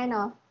all kind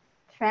of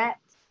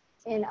trapped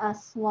in a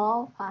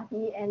small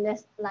party and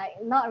there's like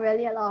not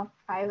really a lot of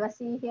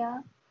privacy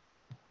here.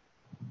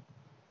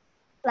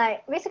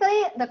 Like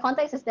basically the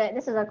context is that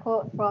this is a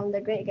quote from The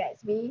Great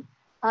Gatsby.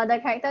 The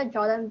character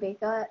Jordan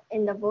Baker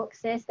in the book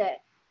says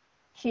that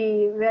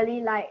she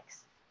really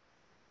likes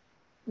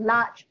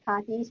large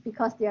parties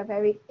because they are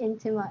very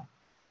intimate.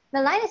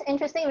 The line is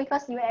interesting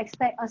because you would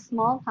expect a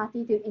small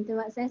party to be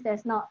intimate since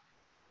there's not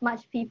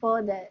much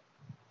people that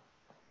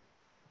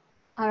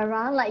are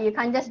around. Like you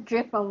can't just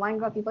drift from one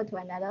group of people to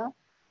another.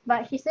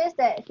 But she says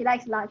that she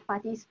likes large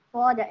parties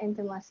for their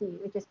intimacy,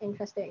 which is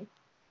interesting.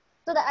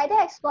 So the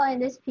idea explored in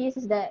this piece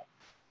is that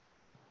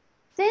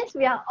since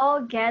we are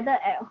all gathered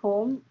at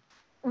home,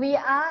 we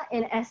are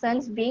in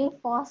essence being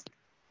forced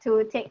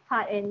to take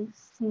part in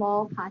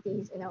small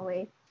parties in a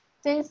way.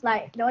 Since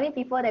like the only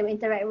people that we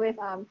interact with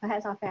are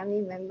perhaps our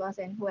family members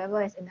and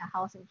whoever is in the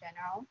house in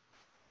general.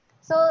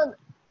 So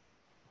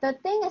the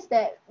thing is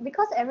that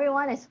because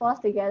everyone is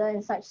forced together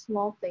in such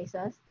small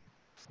spaces,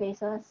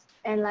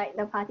 and like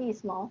the party is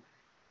small,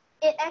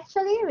 it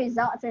actually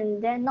results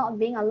in there not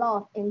being a lot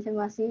of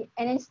intimacy,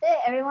 and instead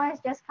everyone is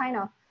just kind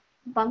of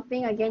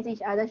bumping against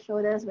each other's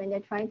shoulders when they're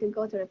trying to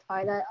go to the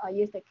toilet or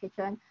use the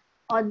kitchen,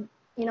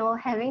 or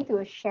having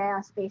to share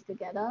a space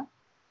together.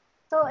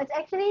 So it's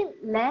actually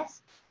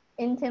less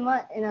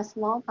intimate in a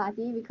small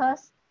party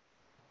because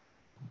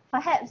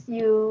perhaps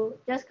you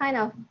just kind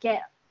of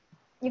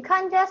you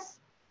can't just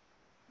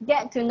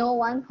get to know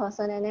one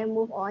person and then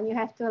move on. You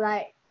have to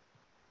like,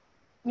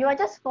 you are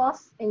just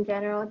forced in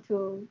general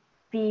to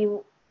be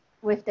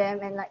with them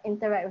and like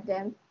interact with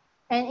them.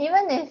 And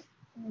even if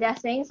they're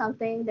saying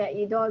something that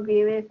you don't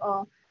agree with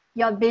or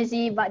you're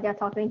busy but they're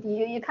talking to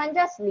you, you can't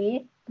just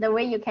leave the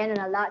way you can in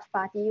a large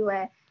party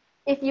where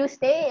if you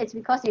stay, it's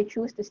because you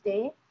choose to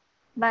stay.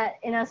 But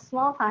in a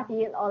small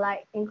party or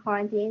like in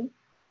quarantine,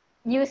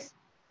 you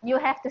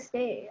have to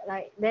stay.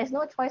 Like there's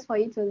no choice for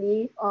you to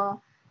leave or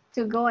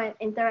to go and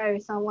interact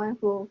with someone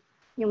who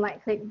you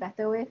might click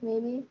better with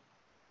maybe.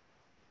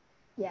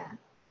 Yeah.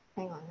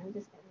 Hang on, I'm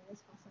just getting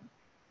this person.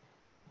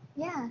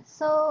 Yeah,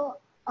 so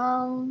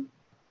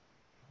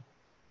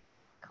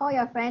call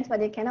your friends,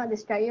 but they cannot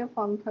distract you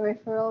from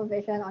peripheral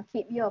vision or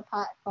keep you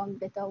apart from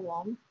bitter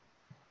warmth.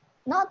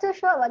 Not too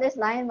sure about this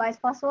line, but it's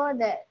possible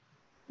that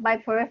by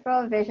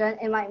peripheral vision,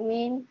 it might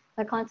mean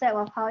the concept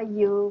of how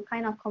you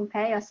kind of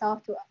compare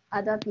yourself to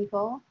other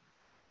people.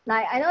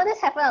 Like, I know this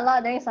happened a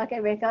lot during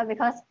circuit breaker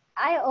because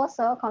I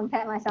also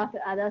compared myself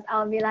to others.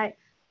 I'll be like,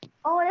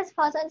 oh, this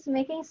person's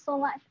making so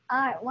much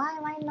art. Why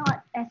am I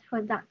not as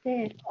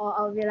productive? Or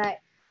I'll be like,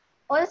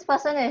 oh, this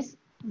person is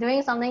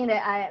doing something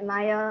that I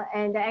admire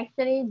and they're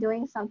actually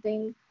doing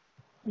something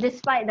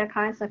despite the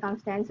current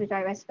circumstance, which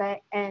I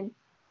respect. And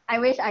I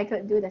wish I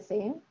could do the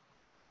same.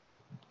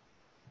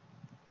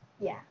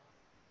 Yeah.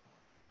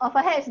 Or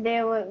perhaps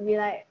they would be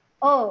like,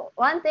 oh,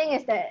 one thing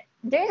is that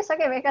during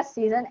circuit breaker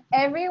season,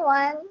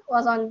 everyone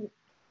was on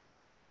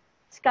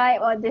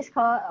Skype or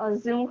Discord or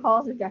Zoom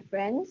calls with their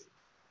friends.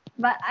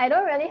 But I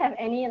don't really have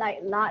any like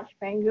large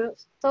friend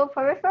groups. So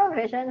peripheral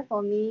vision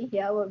for me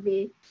here would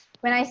be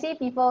when I see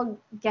people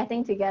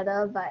getting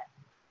together, but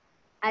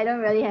I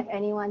don't really have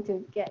anyone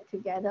to get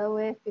together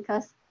with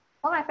because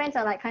all my friends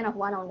are like kind of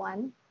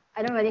one-on-one.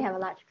 I don't really have a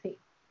large clique.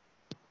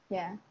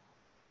 Yeah.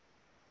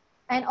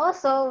 And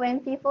also when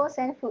people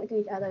send food to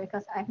each other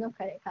because I have no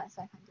credit card,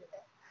 so I can't do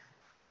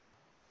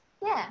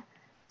that. Yeah.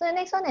 So the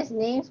next one is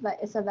Names by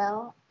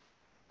Isabel.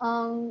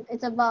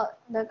 It's about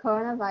the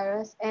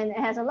coronavirus and it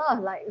has a lot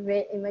of like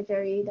red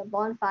imagery, the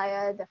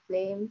bonfire, the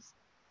flames.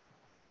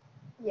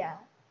 Yeah.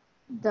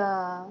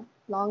 The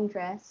long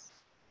dress.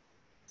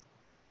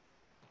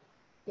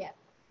 Yeah.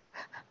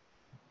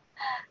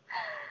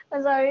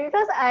 I'm sorry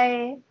because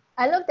I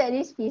looked at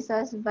these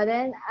pieces, but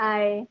then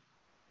I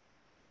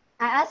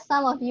asked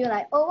some of you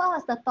like, oh, what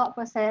was the thought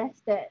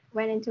process that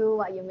went into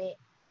what you made?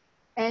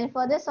 And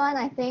for this one,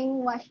 I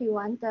think what she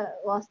wanted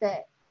was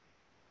that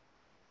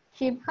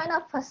she kind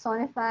of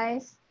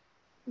personifies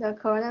the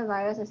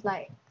coronavirus as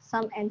like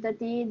some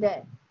entity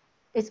that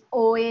is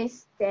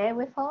always there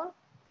with her.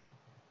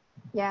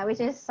 Yeah, which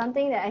is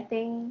something that I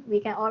think we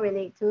can all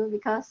relate to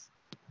because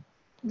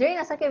during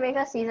the circuit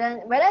breaker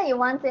season, whether you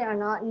want it or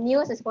not,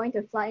 news is going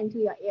to flood into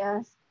your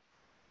ears.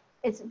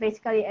 It's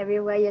basically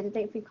everywhere. You have to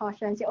take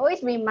precautions. You're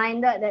always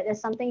reminded that there's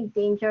something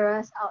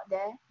dangerous out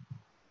there.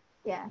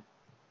 Yeah.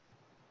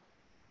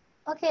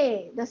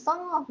 Okay, The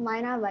Song of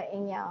Mina by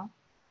Eng Yao.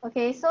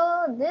 Okay,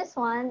 so this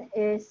one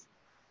is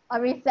a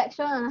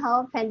reflection on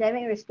how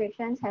pandemic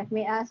restrictions have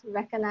made us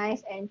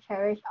recognize and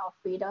cherish our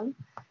freedom.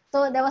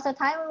 So there was a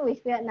time when we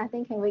feared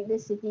nothing can wake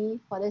this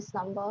city for this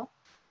slumber.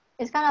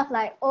 It's kind of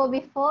like, oh,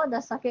 before the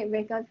circuit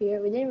breaker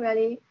period, we didn't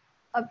really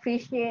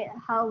appreciate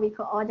how we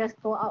could all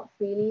just go out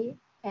freely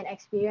and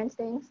experience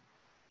things.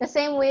 The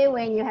same way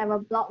when you have a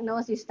blocked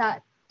nose, you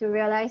start to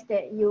realize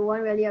that you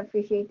weren't really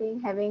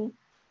appreciating having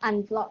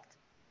unblocked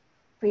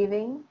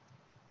breathing.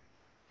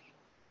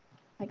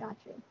 I got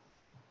you.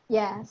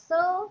 Yeah,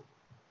 so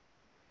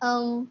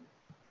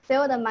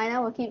still the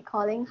miner will keep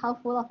calling, how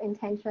full of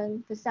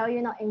intention to sell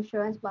you not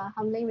insurance but a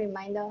humbling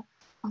reminder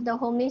of the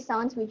homely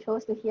sounds we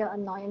chose to hear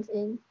annoyance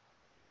in.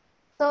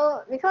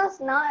 So because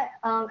now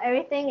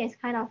everything is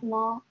kind of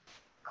more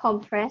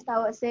compressed, I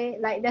would say,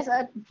 like there's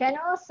a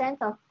general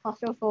sense of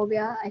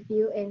claustrophobia I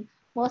feel in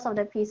most of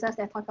the pieces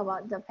that talk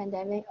about the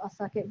pandemic or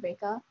circuit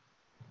breaker.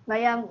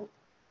 But yeah,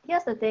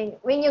 here's the thing,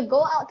 when you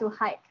go out to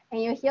hike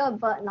and you hear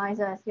bird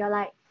noises, you're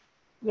like,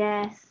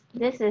 yes,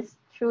 this is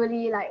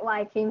truly like what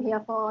I came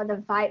here for, the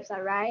vibes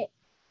are right.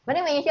 But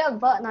then when you hear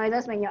bird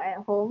noises when you're at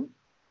home,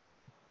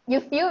 you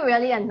feel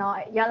really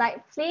annoyed. You're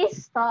like,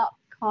 please stop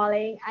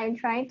calling. I'm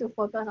trying to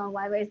focus on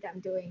whatever it is that I'm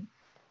doing.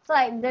 So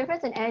like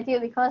difference in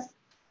attitude because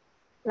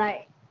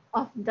like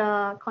of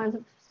the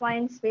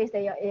confined space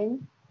that you're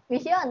in. We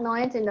hear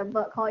annoyance in the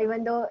bird call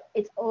even though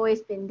it's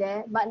always been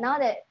there. But now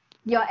that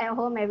you're at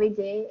home every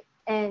day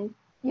and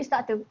you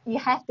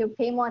have to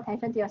pay more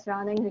attention to your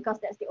surroundings because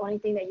that's the only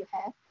thing that you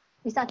have.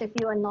 You start to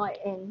feel annoyed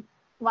in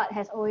what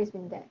has always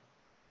been there.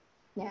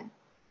 Yeah.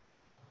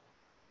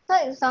 So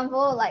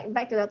example, like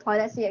back to the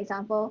toilet seat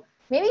example,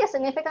 maybe your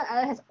significant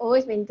other has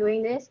always been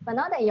doing this, but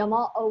now that you're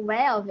more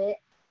aware of it,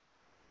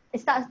 it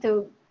starts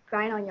to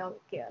grind on your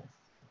gears.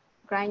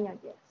 Grind your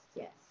gears,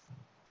 yes.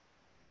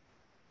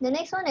 The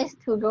next one is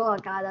To Grow a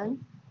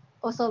Garden,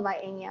 also by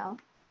Eng Yao.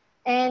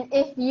 And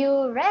if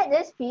you read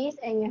this piece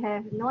and you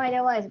have no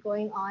idea what is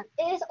going on,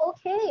 it is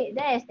okay.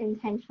 That is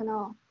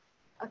intentional,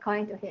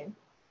 according to him.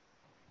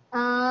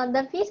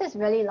 The piece is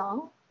really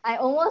long. I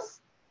was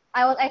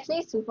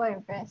actually super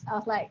impressed. I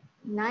was like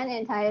 9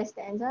 entire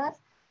stanzas.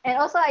 And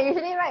also I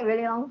usually write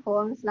really long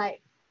poems,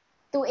 like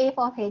 2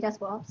 A4 pages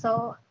worth.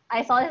 So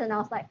I saw this and I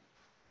was like,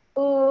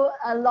 ooh,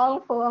 a long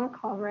poem,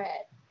 comrade.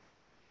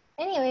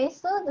 Anyway,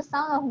 so The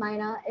Sound of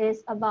Mina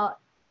is about,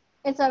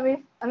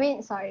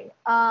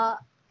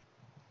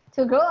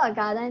 To Grow a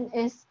Garden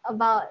is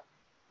about,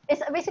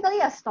 it's basically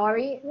a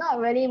story, not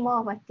really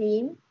more of a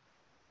theme.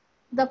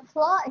 The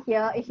plot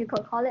here, if you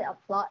could call it a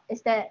plot,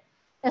 is that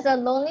there's a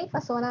lonely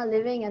persona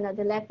living in a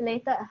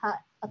dilapidated hut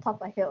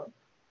atop a hill.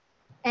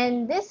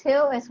 And this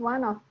hill is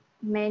one of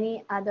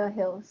many other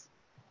hills.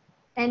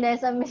 And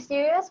there's a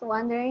mysterious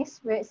wandering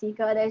spirit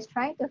seeker that is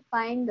trying to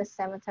find the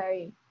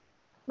cemetery.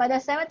 But the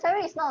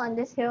cemetery is not on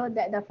this hill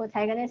that the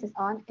protagonist is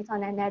on, it's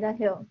on another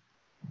hill.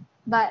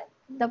 But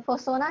the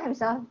persona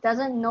himself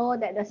doesn't know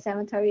that the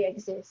cemetery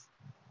exists.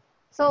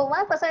 So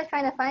one person is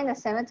trying to find the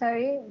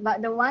cemetery,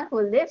 but the one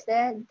who lives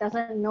there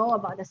doesn't know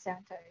about the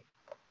cemetery.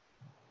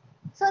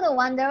 So the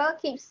wanderer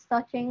keeps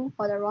searching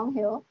for the wrong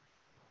hill,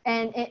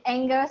 and it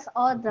angers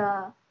all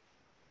the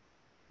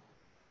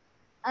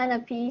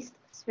unappeased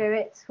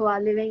spirits who are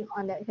living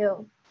on that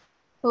hill,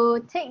 who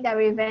take their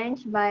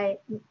revenge by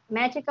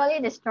magically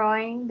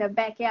destroying the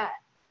backyard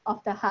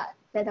of the hut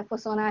that the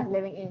persona is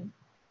living in.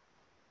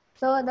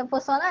 So the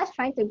persona is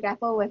trying to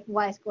grapple with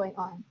what is going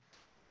on.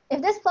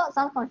 If this plot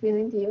sounds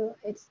confusing to you,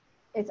 it's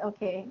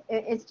okay.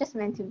 It's just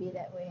meant to be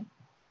that way.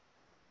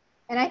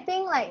 And I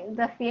think like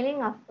the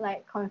feeling of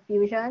like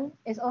confusion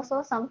is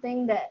also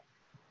something that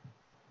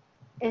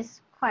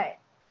is quite,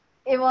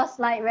 it was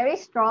like very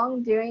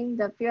strong during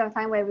the period of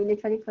time where we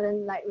literally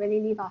couldn't like really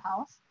leave our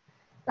house.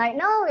 Like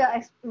now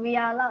we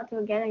are allowed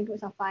to gather in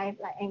groups of 5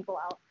 like and go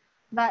out.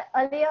 But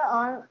earlier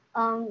on,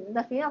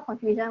 the feeling of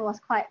confusion was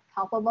quite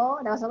palpable.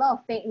 There was a lot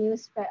of fake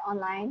news spread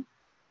online,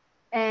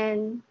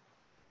 and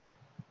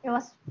it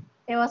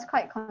was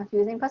quite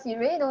confusing because you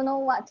really don't know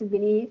what to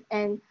believe.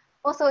 And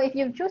also, if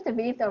you choose to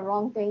believe the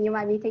wrong thing, you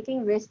might be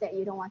taking risks that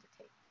you don't want to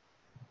take.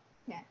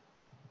 Yeah.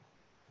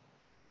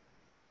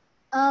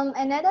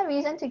 Another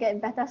reason to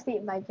get better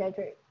sleep by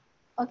Jedrick.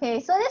 Okay,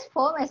 so this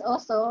poem is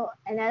also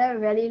another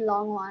really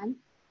long one,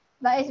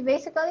 but it's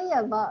basically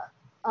about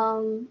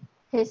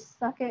his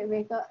circuit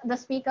breaker, the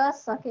speaker's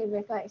circuit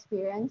breaker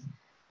experience,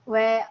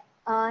 where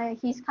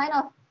he's kind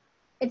of,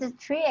 it's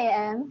 3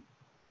 a.m.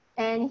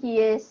 and he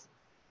is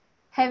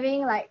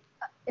having like,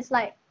 it's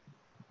like,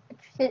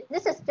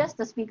 this is just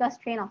the speaker's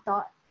train of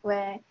thought,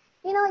 where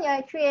you're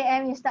at 3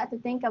 a.m. you start to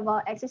think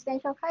about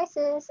existential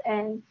crisis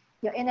and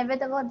your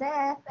inevitable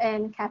death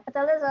and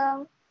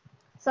capitalism.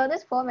 So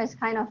this poem is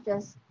kind of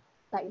just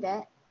like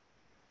that.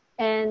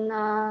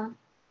 And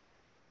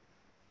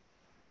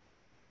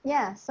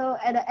yeah, so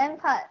at the end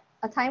part,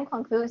 a time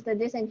concludes, the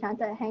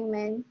disenchanted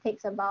hangman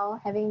takes a bow,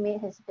 having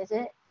made his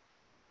visit.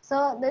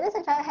 So the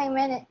disenchanted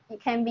hangman, it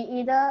can be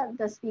either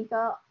the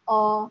speaker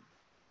or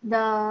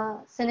the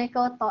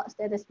cynical thoughts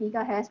that the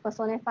speaker has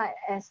personified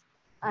as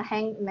a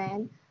hanged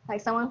man,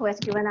 like someone who has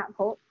given up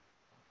hope.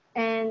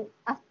 And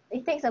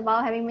it takes a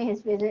bow, having made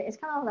his visit. It's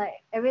kind of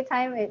like every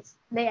time it's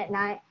late at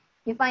night,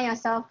 you find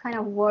yourself kind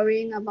of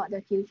worrying about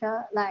the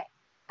future. Like,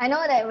 I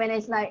know that when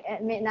it's like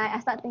at midnight, I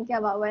start thinking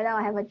about whether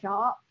I'll have a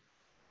job.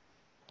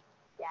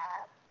 Yeah.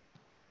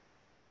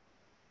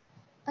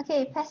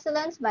 Okay,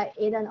 Pestilence by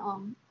Aidan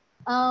Ong.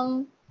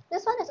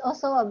 This one is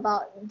also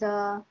about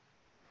the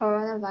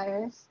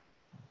coronavirus,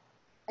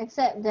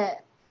 except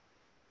that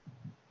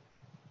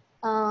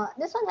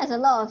this one has a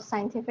lot of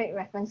scientific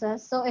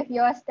references. So if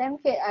you're a STEM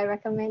kid, I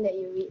recommend that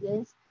you read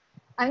this.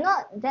 I'm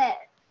not that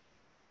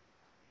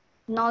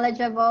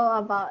knowledgeable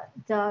about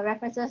the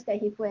references that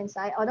he put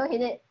inside, although he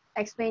did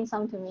explain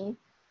some to me.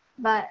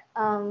 But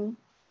to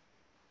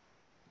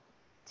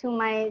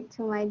my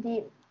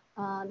deep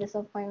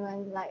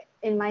disappointment, like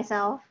in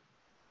myself,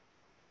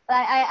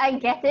 like I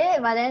get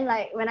it, but then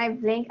like when I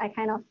blink, I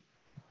kind of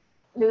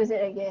lose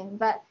it again.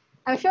 But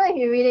I'm sure if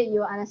you read it,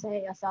 you'll understand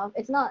it yourself.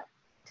 It's not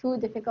too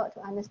difficult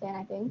to understand,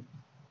 I think.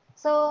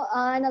 So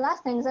in the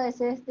last stanza, it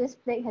says, "This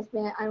plague has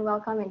been an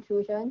unwelcome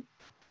intrusion,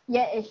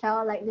 yet it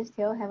shall, like this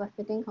tale, have a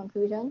fitting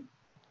conclusion."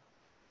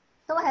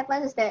 So what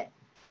happens is that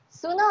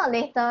sooner or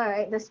later,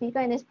 right, the speaker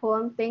in this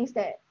poem thinks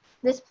that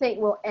this plague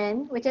will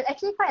end, which is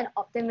actually quite an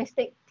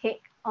optimistic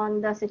take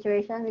on the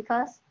situation,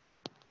 because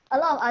a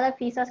lot of other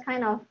pieces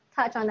kind of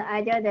touch on the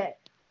idea that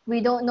we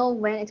don't know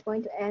when it's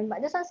going to end.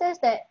 But this one says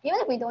that even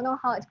if we don't know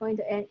how it's going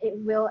to end, it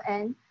will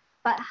end.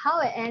 But how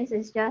it ends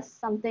is just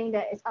something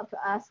that is up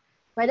to us.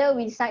 Whether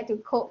we decide to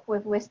cope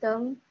with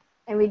wisdom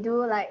and we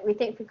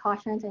take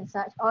precautions and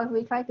such, or if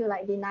we try to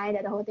like deny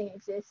that the whole thing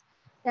exists,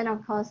 then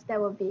of course that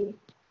will be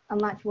a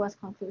much worse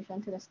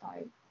conclusion to the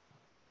story.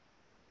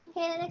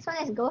 Okay, the next one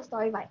is Ghost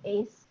Story by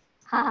Ace.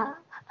 Haha.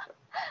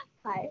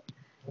 Hi.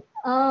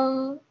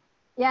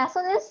 Yeah,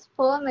 so this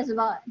poem is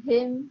about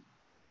him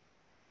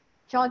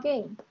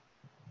jogging.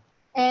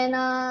 And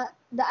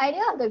the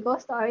idea of the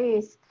ghost story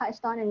is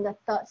touched on in the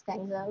third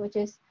stanza, which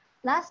is,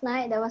 "Last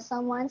night there was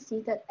someone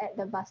seated at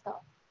the bus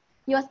stop.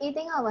 He was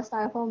eating out of a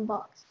styrofoam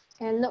box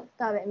and looked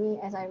up at me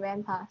as I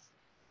ran past."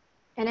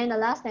 And then the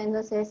last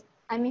stanza says,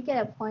 "I make it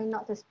a point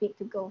not to speak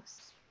to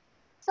ghosts."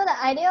 So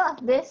the idea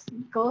of this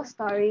ghost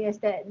story is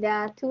that there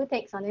are two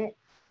takes on it.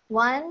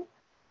 One,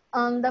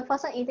 the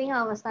person eating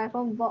out of a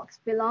styrofoam box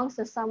belongs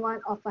to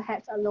someone of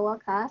perhaps a lower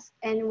class,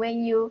 and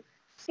when you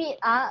speed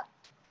up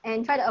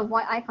and try to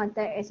avoid eye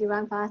contact as you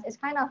run past, it's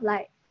kind of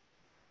like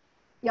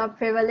your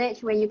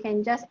privilege where you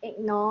can just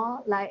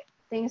ignore like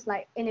things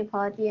like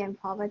inequality and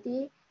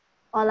poverty,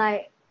 or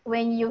like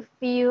when you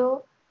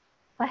feel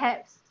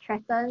perhaps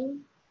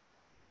threatened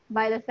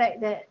by the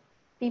fact that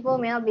people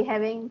may not be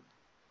having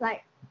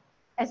like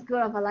as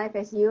good of a life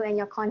as you, and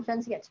your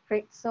conscience gets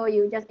pricked, so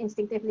you just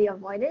instinctively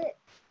avoid it.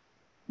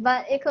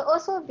 But it could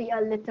also be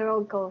a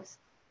literal ghost.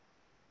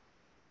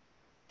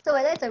 So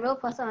whether it's a real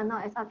person or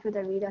not, it's up to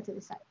the reader to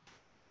decide.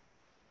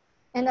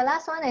 And the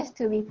last one is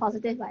To Be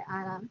Positive by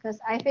Anna, because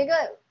I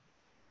figured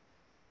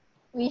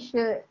we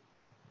should,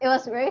 it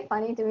was very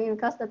funny to me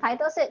because the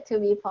title said to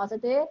be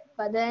positive,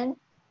 but then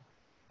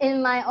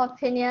in my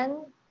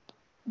opinion,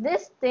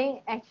 this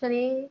thing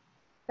actually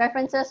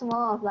references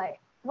more of like,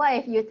 what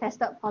if you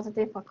tested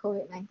positive for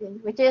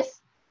COVID-19, which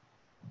is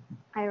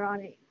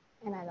ironic,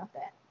 and I love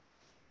that.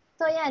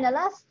 So yeah, and the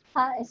last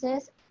part it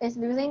says, is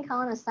losing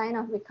count a sign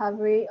of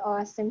recovery or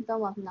a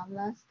symptom of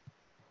numbness?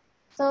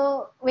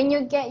 So when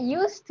you get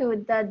used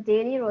to the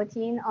daily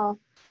routine of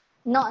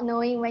not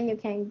knowing when you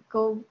can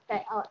go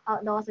back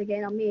outdoors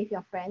again or meet with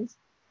your friends,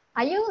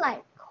 are you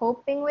like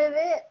coping with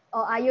it,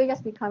 or are you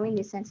just becoming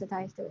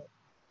desensitized to it?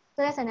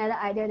 So that's another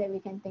idea that we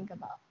can think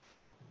about.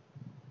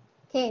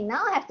 Okay,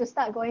 now I have to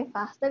start going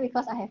faster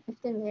because I have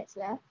 15 minutes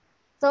left.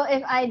 So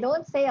if I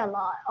don't say a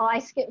lot or I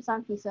skip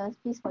some pieces,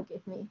 please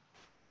forgive me.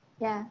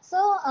 Yeah,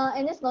 so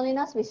in this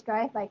Loneliness We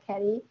Strive by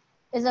Kelly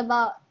is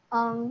about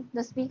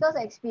the speaker's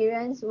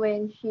experience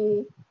when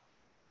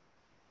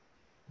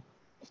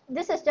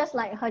this is just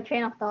like her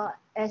train of thought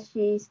as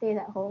she stays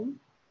at home.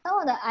 Some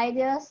of the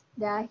ideas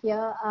that are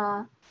here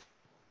are,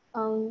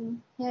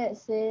 here it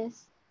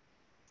says,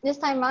 this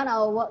time round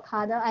I'll work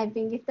harder. I've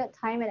been gifted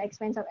time at the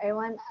expense of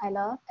everyone I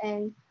love,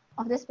 and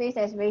of this space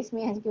that has raised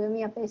me, has given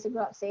me a place to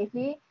grow up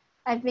safely.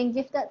 I've been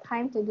gifted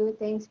time to do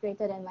things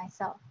greater than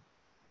myself.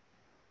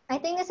 I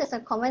think this is a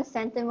common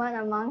sentiment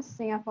amongst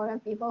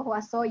Singaporean people who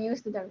are so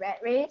used to the rat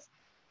race.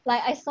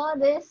 Like I saw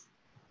this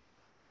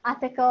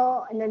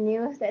article in the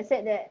news that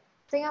said that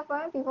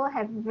Singaporean people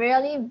have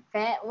really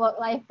bad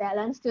work-life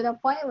balance to the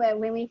point where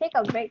when we take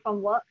a break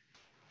from work,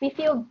 we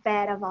feel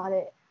bad about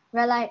it.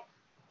 We're like,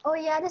 oh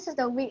yeah, this is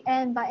the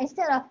weekend, but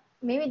instead of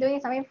maybe doing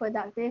something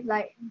productive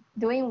like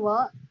doing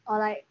work or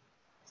like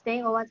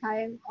staying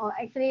overtime or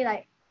actually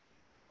like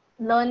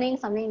learning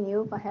something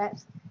new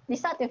perhaps, they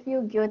start to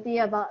feel guilty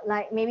about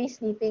like maybe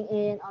sleeping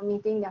in or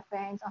meeting their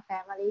friends or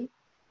family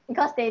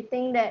because they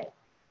think that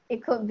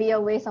it could be a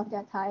waste of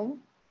their time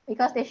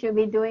because they should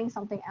be doing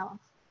something else,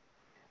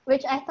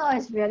 which I thought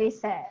is really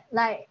sad.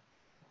 Like,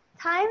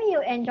 time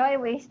you enjoy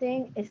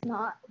wasting is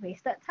not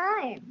wasted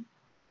time.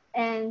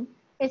 And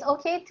it's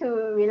okay to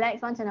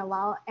relax once in a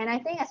while. And I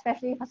think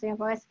especially for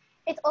Singaporeans,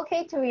 it's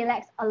okay to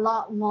relax a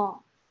lot more.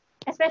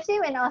 Especially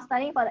when I was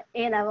studying for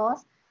the A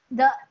levels,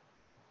 the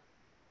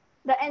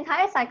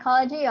entire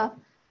psychology of,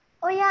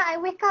 oh yeah, I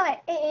wake up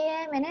at 8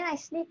 a.m. and then I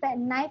sleep at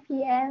 9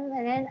 p.m.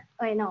 and then,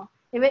 wait, no,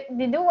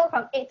 they do work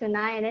from 8 to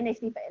 9 and then they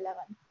sleep at 11.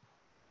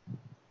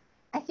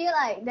 I feel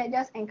like that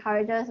just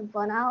encourages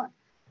burnout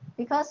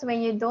because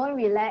when you don't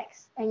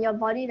relax and your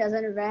body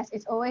doesn't rest,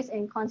 it's always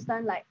in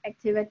constant like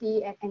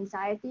activity and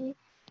anxiety.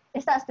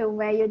 It starts to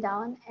wear you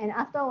down, and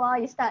after a while,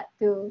 you start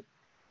to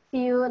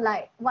feel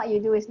like what you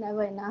do is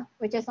never enough,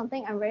 which is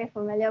something I'm very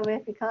familiar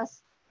with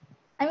because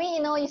I mean,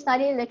 you know, you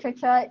study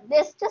literature,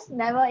 there's just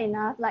never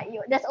enough. Like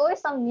there's always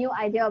some new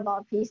idea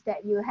about a piece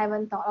that you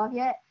haven't thought of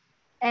yet.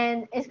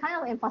 And it's kind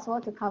of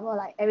impossible to cover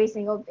like every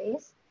single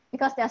base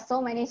because there are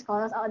so many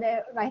scholars out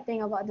there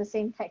writing about the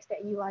same text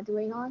that you are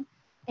doing on.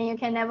 And you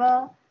can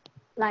never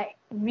like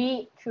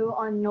read through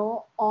or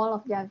know all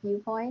of their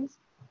viewpoints.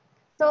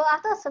 So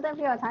after a certain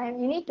period of time,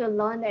 you need to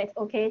learn that it's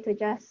okay to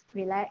just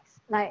relax.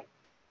 Like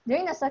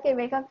during the circuit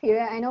breaker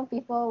period, I know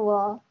people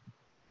were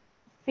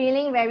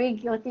feeling very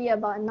guilty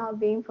about not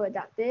being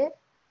productive,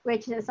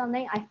 which is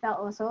something I felt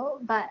also.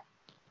 But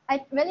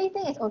I really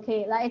think it's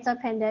okay. Like it's a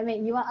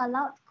pandemic. You are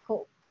allowed to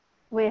cope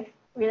with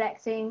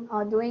relaxing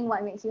or doing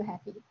what makes you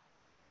happy.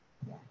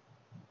 Yeah.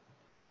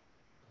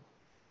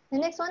 The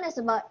next one is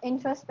about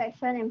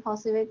introspection,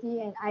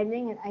 impulsivity, and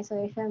idling and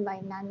isolation by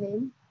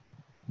Nan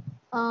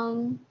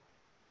Lin.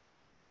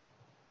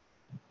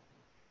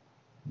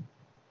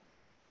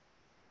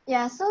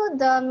 Yeah, so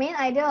the main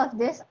idea of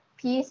this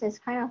piece is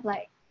kind of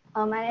like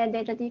an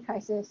identity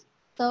crisis.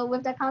 So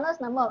with the countless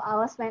number of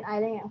hours spent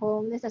idling at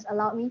home, this has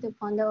allowed me to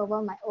ponder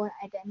over my own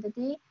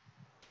identity.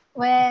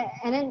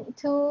 And then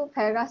 2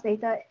 paragraphs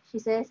later, she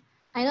says,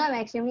 I know I'm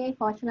extremely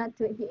fortunate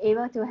to be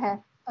able to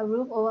have a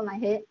roof over my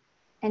head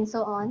and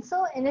so on.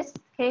 So in this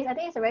case, I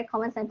think it's a very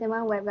common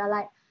sentiment where we're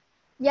like,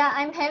 yeah,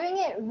 I'm having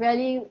it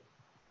really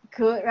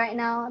good right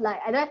now. Like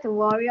I don't have to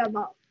worry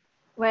about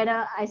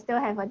whether I still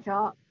have a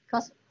job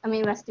because I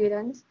mean we're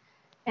students,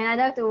 and I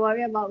don't have to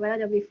worry about whether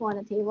there'll be food on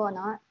the table or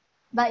not.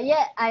 But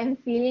yet I'm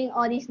feeling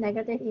all these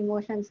negative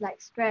emotions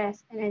like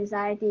stress and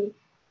anxiety,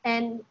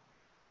 and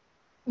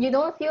you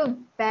don't feel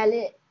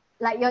valid.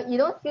 Like you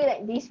don't feel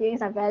like these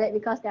feelings are valid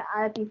because there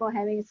are other people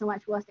having it so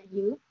much worse than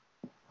you.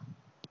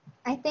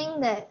 I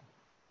think that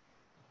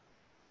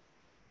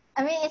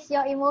I mean, it's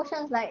your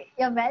emotions, like,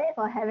 you're valid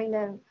for having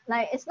them.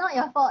 Like, it's not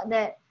your fault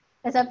that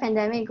there's a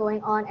pandemic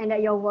going on and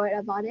that you're worried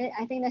about it.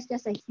 I think that's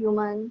just a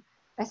human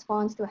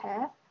response to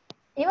have.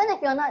 Even if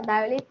you're not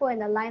directly put in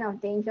the line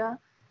of danger,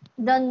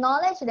 the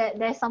knowledge that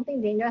there's something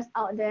dangerous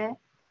out there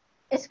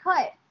is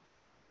quite,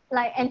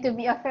 like, and to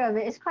be afraid of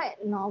it is quite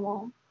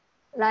normal.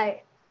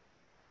 Like,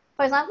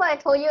 For example, I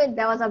told you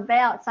there was a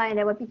bear outside and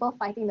there were people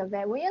fighting the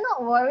bear. Will you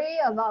not worry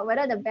about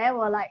whether the bear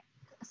will like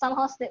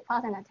somehow slip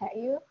past and attack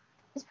you?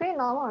 It's pretty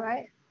normal,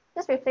 right?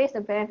 Just replace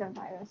the bear with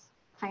the virus,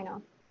 kind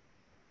of.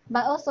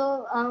 But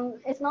also,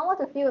 it's normal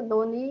to feel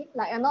lonely.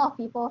 Like a lot of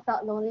people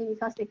felt lonely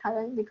because they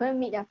couldn't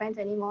meet their friends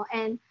anymore.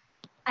 And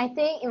I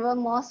think even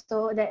more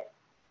so that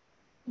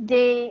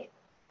they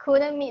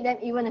couldn't meet them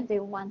even if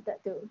they wanted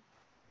to.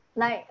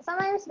 Like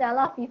sometimes there are a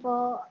lot of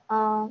people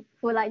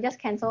who like just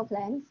cancel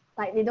plans.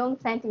 Like they don't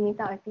plan to meet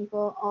up with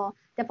people, or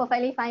they're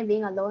perfectly fine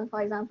being alone,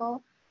 for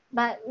example.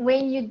 But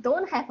when you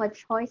don't have a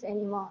choice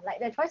anymore, like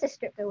the choice is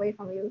stripped away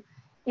from you,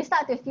 you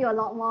start to feel a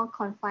lot more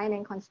confined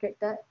and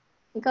constricted,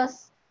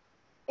 because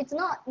it's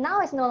no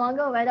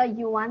longer whether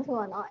you want to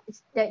or not.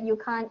 It's that you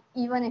can't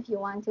even if you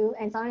want to,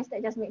 and sometimes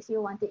that just makes you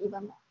want it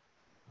even more.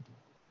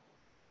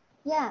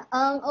 Yeah,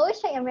 always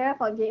check your mirror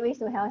for gateways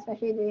to hell,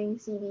 especially during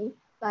CD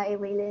by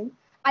Waylin.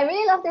 I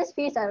really love this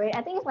piece already.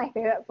 I think it's my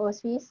favorite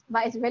post piece,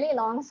 but it's really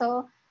long,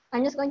 so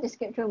I'm just going to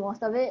skip through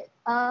most of it.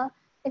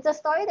 It's a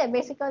story that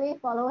basically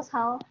follows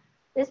how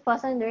this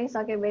person during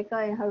circuit breaker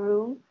in her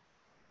room,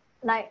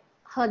 like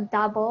her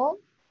double,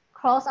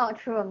 crawls out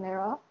through a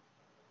mirror,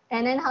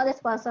 and then how this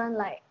person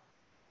like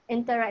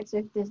interacts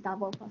with this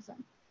double person.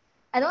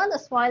 I don't want to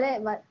spoil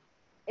it, but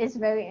it's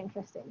very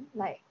interesting.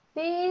 Like,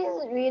 please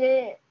read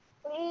it,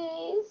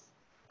 please.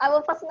 I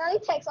will personally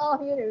text all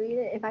of you to read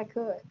it if I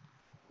could.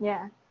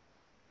 Yeah.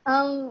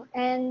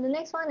 And the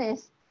next one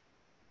is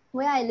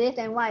Where I Lived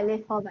and What I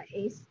Lived For by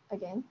Ace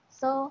again.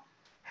 So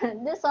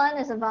this one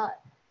is about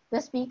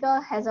the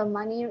speaker has a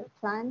money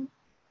plant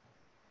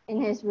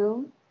in his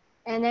room,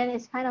 and then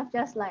it's kind of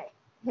just like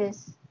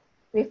his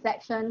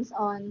reflections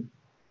on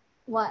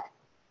what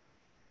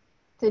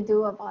to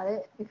do about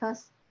it,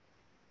 because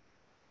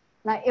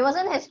like it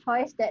wasn't his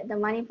choice that the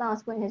money plant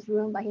was put in his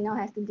room, but he now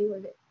has to deal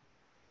with it.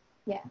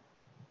 Yeah.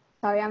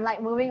 Sorry, I'm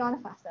like moving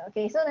on faster.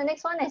 Okay, so the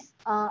next one is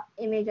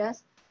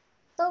images.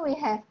 So we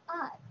have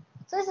art.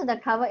 So this is the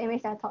cover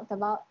image that I talked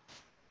about.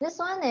 This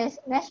one is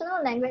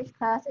National Language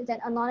Class. It's an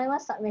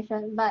anonymous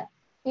submission, but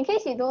in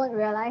case you don't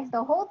realize,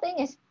 the whole thing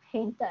is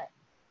painted.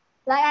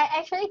 Like I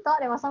actually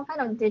thought it was some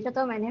kind of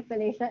digital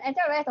manipulation, and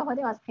I realized the whole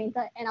thing was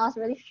painted, and I was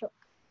really shook.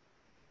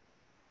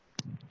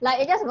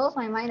 Like it just blows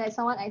my mind that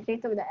someone actually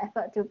took the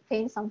effort to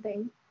paint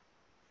something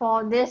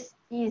for this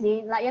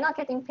easy. Like you're not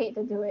getting paid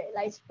to do it,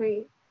 like it's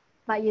free,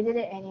 but you did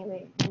it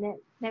anyway, and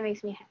that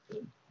makes me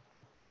happy.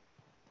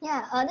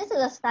 Yeah, this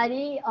is a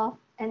study of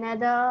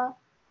another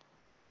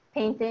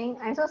painting.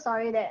 I'm so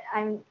sorry that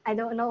I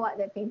don't know what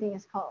that painting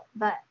is called,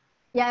 but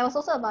yeah, it was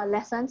also about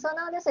lessons. So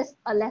now this is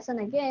a lesson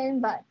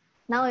again, but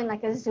now in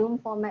like a Zoom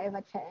format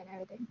with a chat and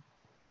everything.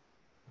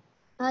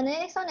 The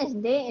next one is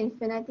Day,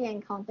 Infinity,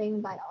 and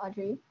Counting by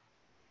Audrey.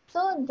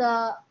 So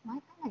why can't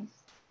I?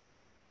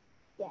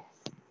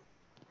 Yes.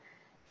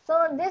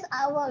 So this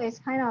artwork is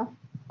kind of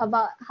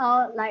about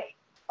how like,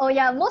 oh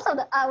yeah, most of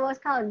the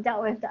artworks kind of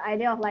dealt with the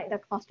idea of like the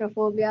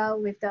claustrophobia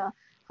with the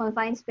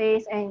confined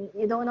space, and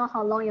you don't know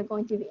how long you're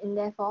going to be in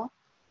there for.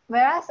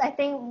 Whereas I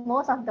think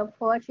most of the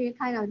poetry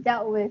kind of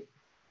dealt with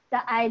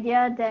the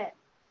idea that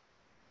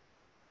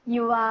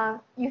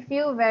you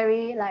feel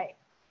very like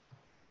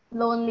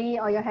lonely,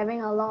 or you're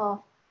having a lot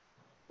of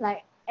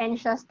like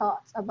anxious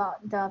thoughts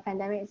about the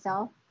pandemic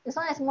itself. This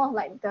one is more of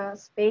like the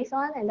space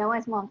one, and that one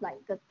is more of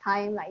like the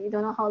time, like you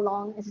don't know how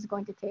long this is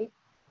going to take,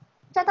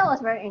 which I thought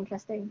was very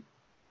interesting.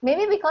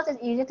 Maybe because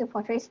it's easier to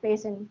portray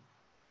space in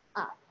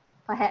art,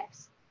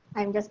 perhaps.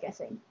 I'm just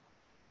guessing.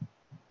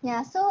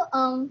 Yeah, so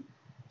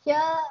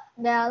here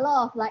there are a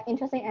lot of like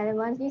interesting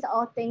elements. These are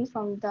all things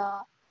from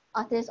the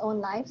artist's own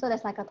life. So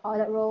there's like a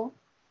toilet roll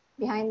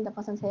behind the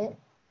person's head.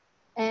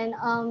 And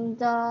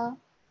the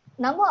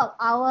number of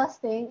hours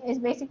thing is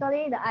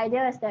basically the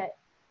idea is that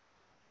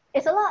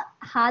it's a lot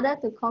harder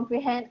to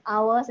comprehend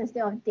hours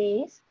instead of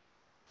days.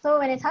 So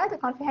when it's hard to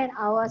comprehend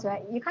hours,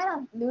 right, you kind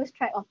of lose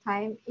track of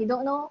time. You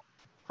don't know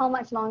how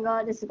much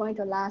longer this is going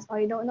to last, or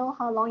you don't know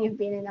how long you've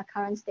been in the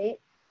current state.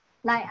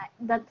 Like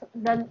the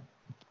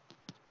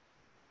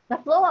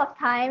flow of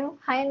time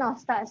kind of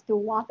starts to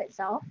warp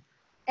itself.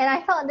 And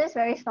I felt this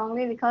very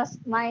strongly because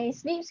my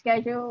sleep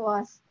schedule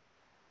was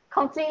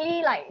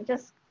completely like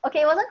just,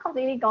 okay, it wasn't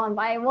completely gone,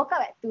 but I woke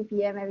up at 2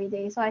 p.m. every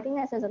day. So I think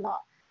that says a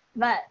lot.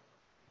 But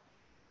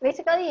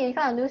basically, you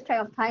kind of lose track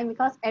of time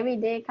because every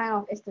day kind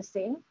of is the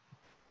same.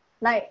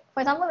 Like, for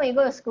example, when you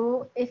go to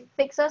school, it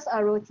fixes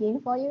a routine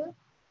for you.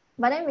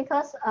 But then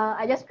because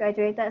I just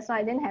graduated, so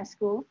I didn't have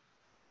school,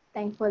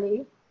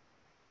 thankfully,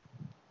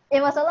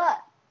 it was a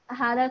lot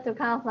harder to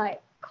kind of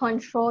like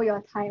control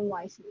your time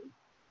wisely.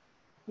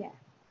 Yeah.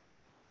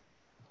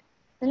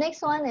 The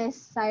next one is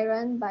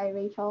Siren by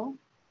Rachel.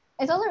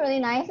 It's also really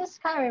nice. This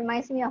kind of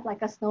reminds me of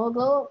like a snow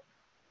globe,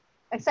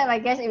 except I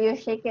guess if you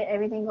shake it,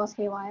 everything goes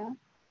haywire.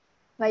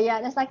 But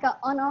yeah, there's like an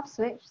on-off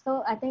switch,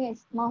 so I think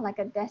it's more like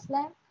a desk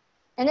lamp.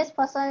 And this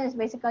person is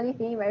basically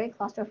feeling very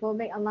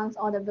claustrophobic amongst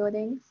all the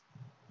buildings,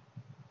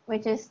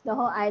 which is the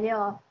whole idea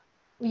of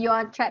you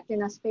are trapped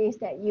in a space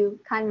that you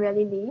can't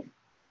really leave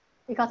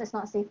because it's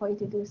not safe for you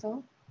to do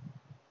so.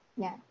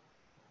 Yeah.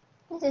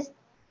 This is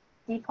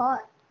Depot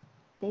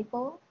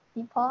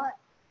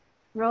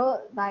Road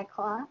by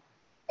Koa.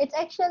 It's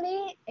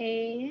actually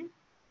a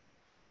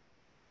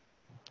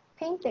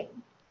painting.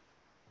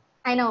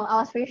 I know, I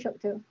was pretty shook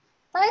too.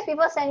 Sometimes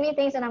people send me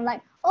things and I'm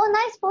like, oh,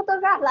 nice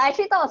photograph. Like, I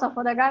actually thought it was a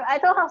photograph. I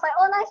told her, I was like,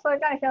 oh, nice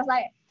photograph. She was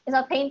like, it's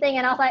a painting.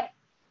 And I was like,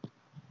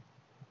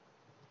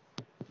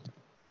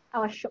 I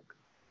was shook.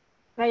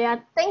 But yeah,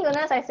 thank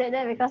goodness I said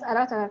that because I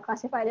don't have to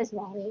classify this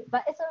wrongly.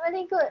 But it's a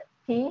really good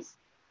piece,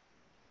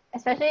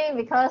 especially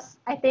because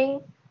I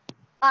think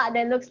art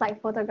that looks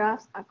like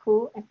photographs are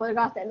cool and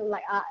photographs that look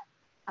like art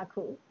are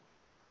cool.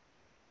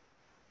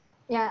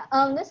 Yeah,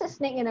 this is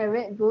Snake in a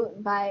Red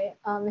Boot by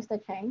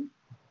Mr. Cheng.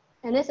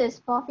 And this is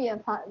 4 Feet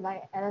Apart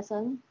by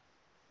Allison.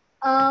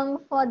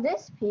 For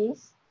this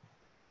piece,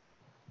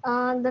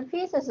 the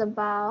piece is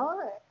about,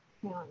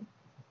 hang on.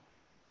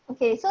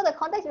 Okay, so the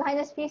context behind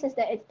this piece is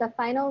that it's the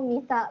final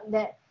meetup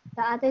that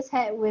the artist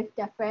had with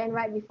their friend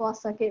right before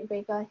circuit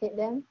breaker hit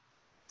them.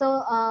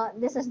 So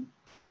this is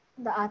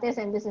the artist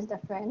and this is the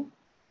friend.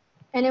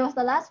 And it was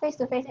the last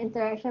face-to-face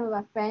interaction with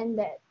a friend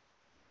that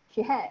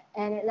she had,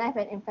 and it left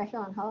an impression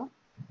on her.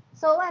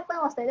 So what happened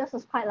was that this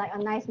was quite like a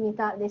nice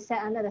meetup. They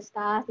sat under the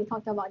stars, they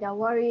talked about their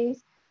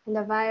worries and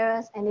the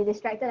virus, and they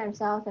distracted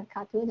themselves with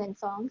cartoons and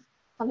songs,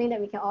 something that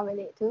we can all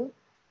relate to.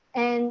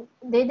 And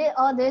they did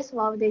all this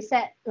while they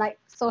sat like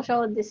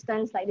social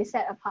distance, like they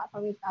sat apart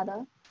from each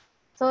other.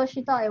 So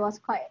she thought it was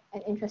quite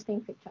an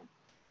interesting picture.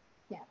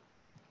 Yeah.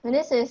 And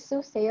this is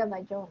Soothsayer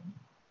by Joan.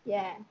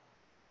 Yeah.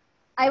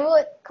 I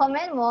would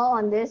comment more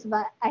on this,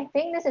 but I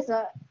think this is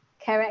a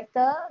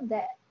character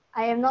that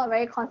I am not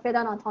very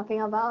confident on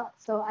talking about,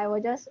 so I will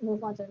just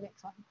move on to the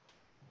next one.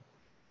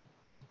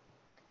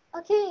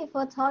 Okay,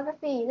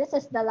 photography. This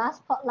is The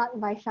Last Potluck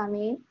by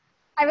Charmaine.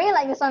 I really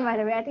like this one, by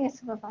the way. I think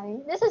it's super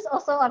funny. This is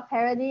also a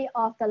parody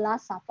of The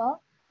Last Supper,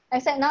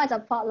 except now it's a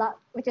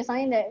potluck, which is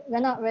something that we're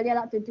not really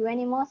allowed to do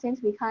anymore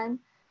since we can't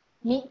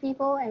meet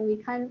people and we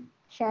can't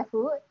share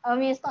food. I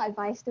mean, it's not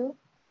advised to.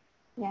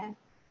 Yeah.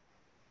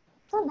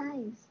 So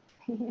nice.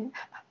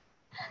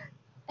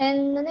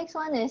 And the next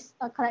one is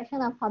a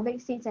collection of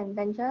public seats and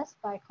benches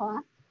by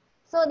Koa.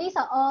 So these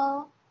are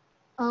all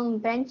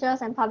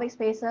benches and public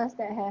spaces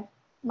that have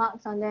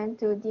marks on them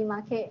to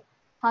demarcate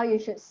how you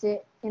should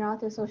sit,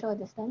 to social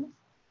distance.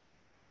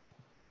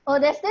 Oh,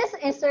 there's this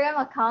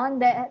Instagram account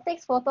that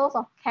takes photos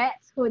of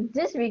cats who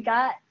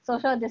disregard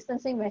social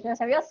distancing measures.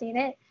 Have you all seen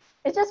it?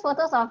 It's just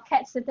photos of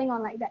cats sitting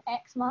on like the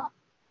X mark,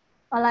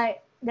 or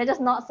like they're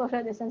just not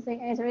social distancing,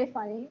 and it's really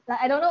funny. Like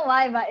I don't know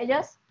why, but it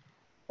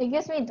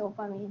gives me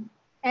dopamine.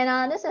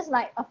 And this is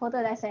like a photo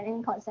that I sent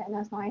in called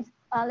Sadness Noise.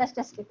 Let's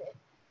just skip it.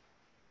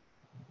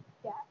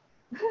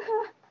 Yeah.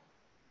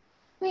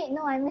 Wait,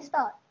 no, I missed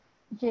out.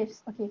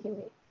 GIFs. Okay,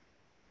 wait.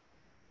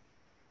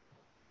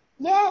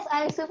 Yes,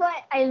 I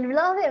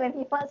love it when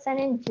people send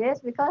in GIFs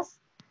because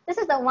this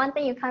is the one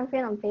thing you can't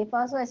print on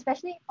paper. So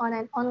especially on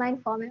an online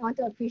format, I want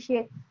to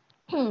appreciate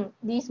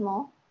these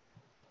more.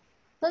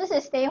 So this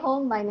is Stay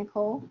Home by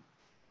Nicole.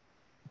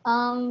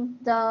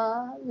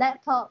 The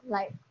laptop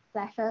like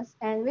flashes,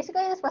 and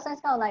basically this person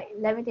is kind of like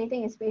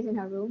levitating in space in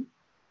her room.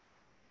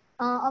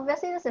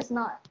 Obviously this is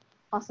not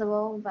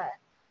possible, but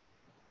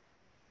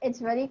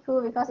it's really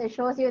cool because it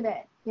shows you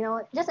that,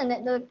 just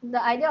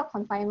the idea of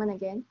confinement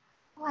again.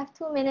 Oh, I have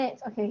 2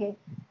 minutes. Okay.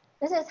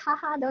 This is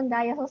Haha Don't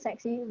Die You're So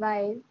Sexy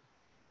by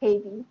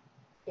Heavy.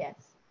 Yes.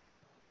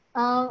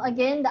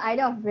 Again, the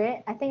idea of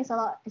red, I think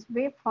it's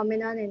very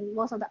prominent in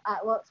most of the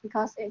artworks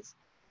because it's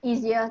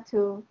easier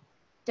to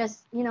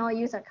just,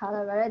 use a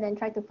color rather than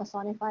try to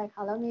personify a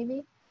color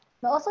maybe.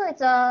 But also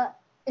it's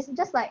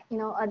just like,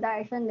 a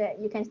direction that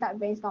you can start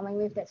brainstorming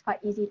with that's quite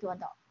easy to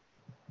adopt.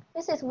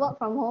 This is Work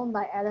From Home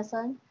by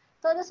Allison.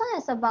 So this one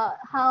is about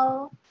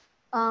how,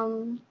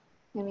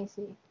 let me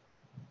see.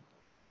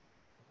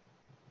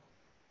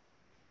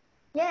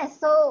 Yes,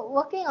 so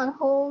working on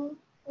home,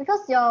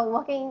 because you're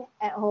working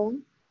at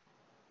home,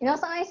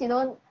 sometimes you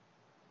don't,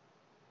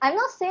 I'm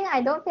not saying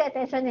I don't pay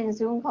attention in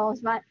Zoom calls,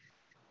 but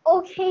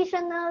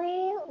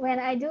occasionally when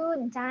I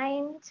do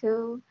deign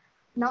to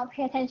not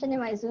pay attention in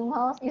my Zoom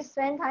calls, you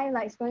spend time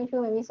like scrolling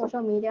through maybe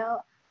social media,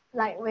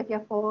 like with your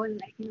phone,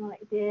 like,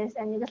 like this,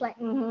 and you're just like,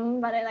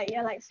 but then like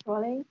you're like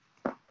scrolling.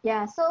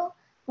 Yeah, so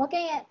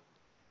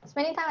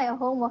spending time at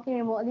home, working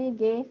remotely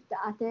gave the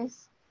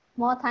artist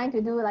more time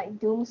to do like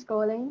doom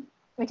scrolling,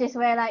 which is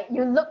where like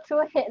you look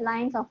through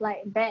headlines of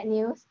like bad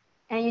news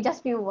and you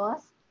just feel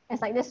worse.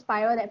 It's like this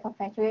spiral that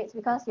perpetuates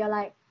because you're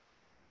like,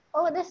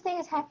 oh, this thing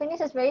is happening,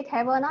 this is very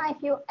terrible. Now I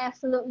feel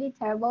absolutely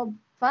terrible,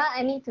 but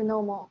I need to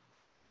know more.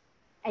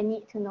 I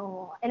need to know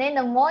more. And then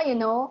the more you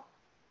know,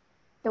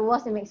 the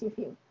worse it makes you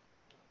feel.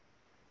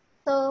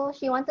 So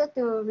she wanted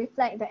to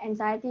reflect the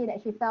anxiety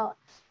that she felt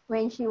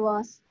when she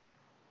was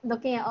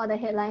looking at all the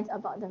headlines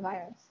about the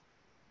virus.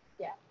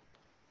 Yeah.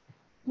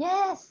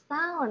 Yes,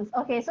 sounds.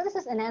 Okay, so this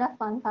is another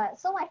fun part.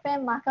 So my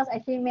friend Marcus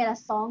actually made a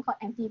song called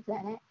Empty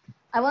Planet.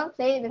 I won't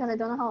play it because I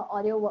don't know how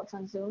audio works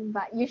on Zoom,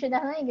 but you should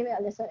definitely give it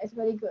a listen. It's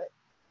really good.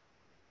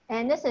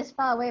 And this is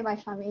Far Away by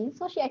Charmaine.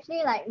 So she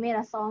actually like made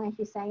a song and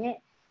she sang it.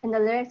 and the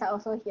lyrics are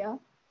also here.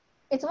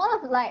 It's one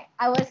of like,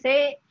 I would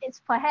say it's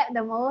perhaps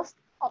the most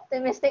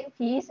optimistic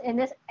piece in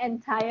this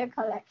entire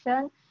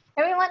collection.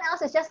 Everyone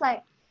else is just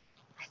like,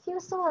 I feel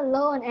so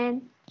alone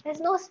and there's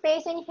no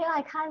space in here,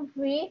 I can't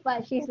breathe,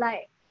 but she's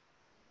like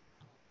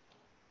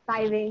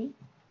thriving.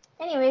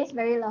 Anyways,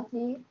 very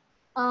lovely.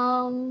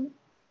 So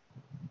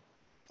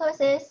it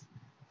says,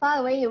 far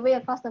away you way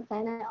across the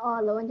planet, all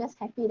alone, just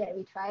happy that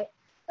we tried.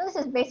 So this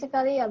is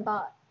basically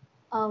about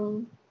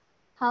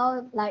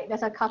how like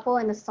there's a couple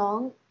in the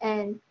song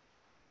and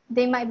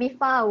they might be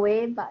far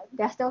away, but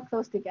they're still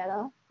close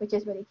together, which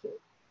is really cute.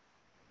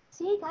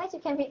 See, guys, you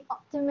can be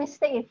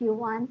optimistic if you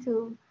want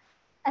to.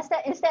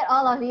 Instead,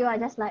 all of you are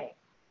just like,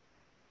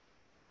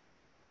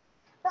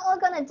 we're all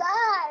gonna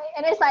die.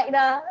 And it's like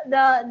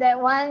that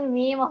one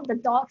meme of the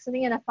dog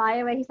sitting in a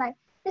fire where he's like,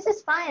 this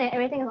is fine, and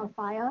everything is on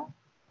fire.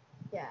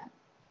 Yeah.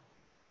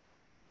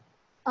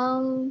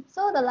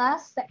 So the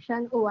last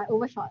section, oh, I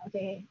overshot.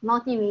 Okay,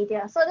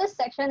 multimedia. So this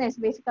section is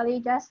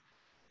basically just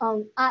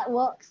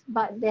artworks,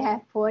 but they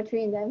have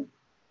poetry in them.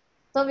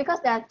 So because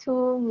there are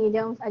two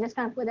mediums, I just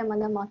kind of put them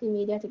under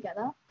multimedia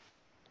together.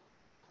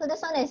 So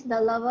this one is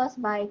The Lovers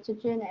by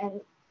Chichin and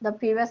the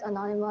previous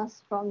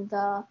Anonymous from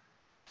the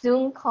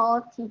Zoom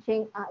call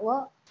teaching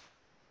artwork.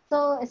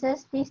 So it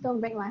says, please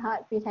don't break my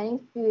heart, pretending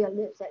to feel your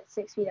lips at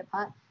 6 feet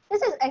apart.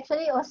 This is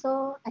actually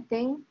also, I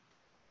think,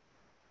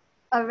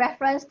 a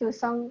reference to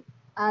some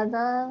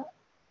other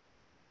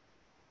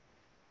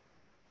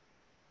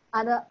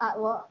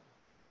artwork.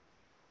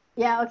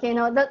 Yeah, okay,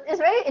 no, it's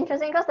very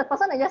interesting because the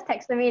person that just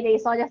texted me, they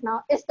saw just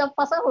now, is the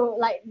person who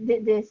like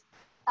did this.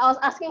 I was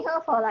asking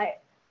her for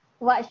like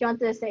what she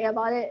wanted to say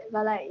about it,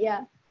 but like,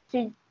 yeah,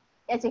 she,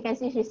 as you can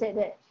see, she said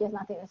that she has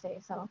nothing to say.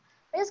 So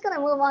we're just gonna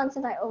move on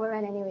since I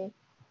overran anyway.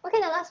 Okay,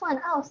 the last one,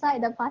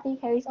 outside the party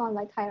carries on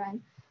by Tyran.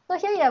 So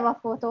here you have a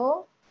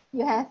photo,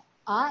 you have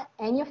art,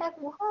 and you have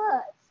words.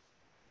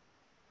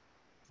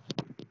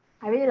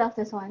 I really love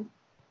this one.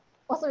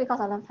 Also because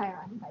I love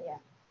Tyran, but yeah.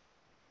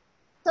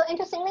 So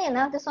interestingly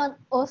enough, this one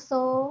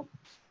also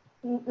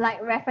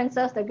like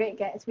references The Great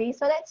Gatsby.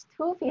 So that's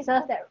two pieces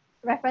that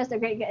reference The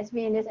Great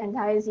Gatsby in this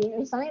entire zine,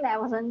 which is something that I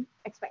wasn't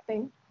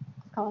expecting,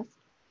 of course.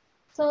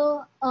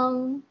 So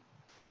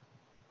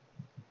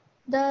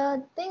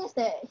the thing is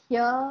that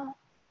here,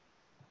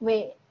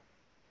 wait.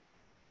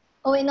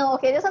 Oh wait, no,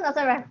 okay, this one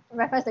doesn't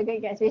reference The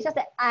Great Gatsby. It's just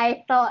that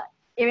I thought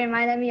it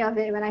reminded me of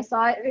it when I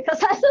saw it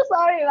because I'm so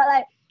sorry, but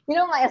like, you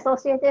know, my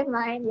associative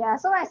mind, yeah.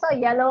 So when I saw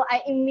yellow,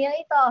 I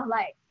immediately thought of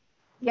like,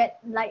 get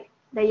like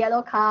the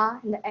yellow car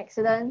in the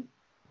accident.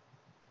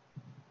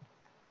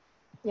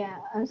 Yeah,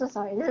 I'm so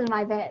sorry. This is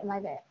my bad,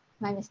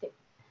 my mistake.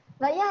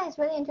 But yeah, it's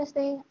really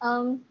interesting.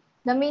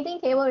 The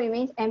meeting table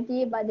remains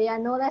empty, but they are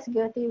no less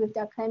guilty with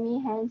their clammy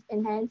hands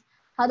in hands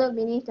huddled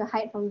beneath to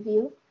hide from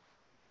view.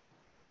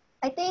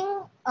 I think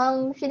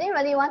she didn't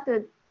really want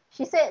to.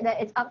 She said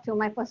that it's up to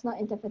my personal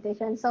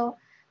interpretation. So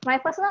my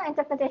personal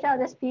interpretation of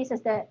this piece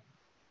is that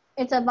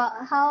it's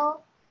about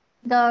how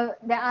there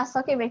are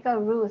circuit breaker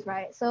rules,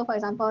 right? So for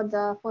example,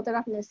 the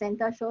photograph in the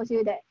center shows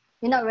you that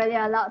you're not really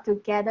allowed to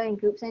gather in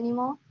groups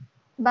anymore.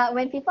 But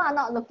when people are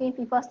not looking,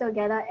 people still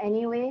gather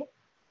anyway,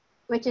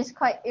 which is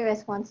quite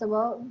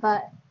irresponsible.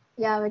 But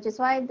yeah, which is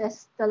why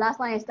the last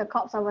line is the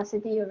corpse of a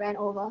city you ran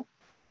over.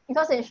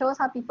 Because it shows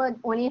how people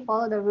only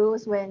follow the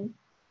rules when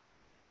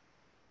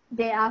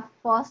they are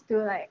forced to,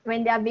 like,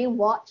 when they are being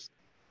watched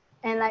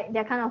and like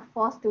they're kind of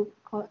forced to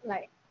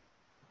like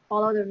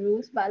follow the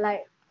rules. But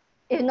like,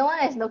 if no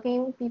one is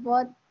looking,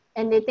 people,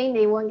 and they think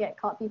they won't get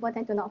caught, people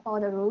tend to not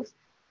follow the rules.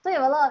 So you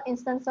have a lot of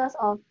instances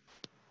of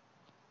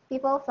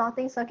people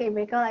flouting circuit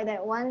breaker, like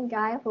that one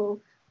guy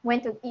who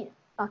went to eat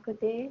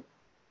bakute.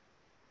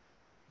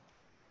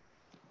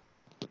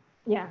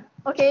 Yeah.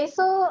 Okay,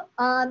 so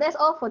that's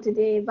all for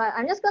today. But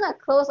I'm just gonna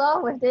close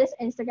off with this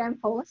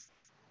Instagram post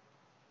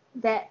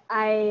that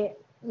I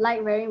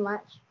like very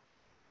much.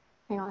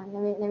 Hang on,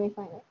 let me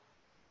find it.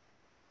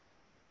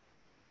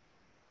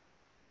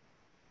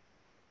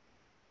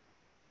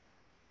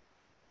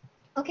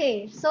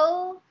 Okay,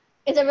 so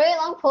it's a very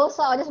long post,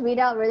 so I'll just read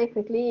out really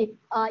quickly.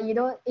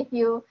 If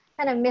you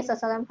kind of miss a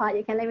certain part,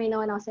 you can let me know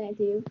and I'll send it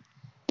to you.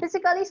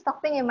 Physically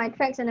stopping in my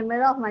tracks in the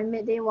middle of my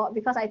midday walk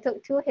because I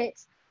took 2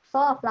 hits,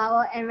 saw a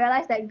flower, and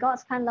realized that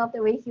gods can't love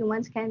the way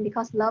humans can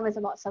because love is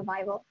about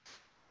survival.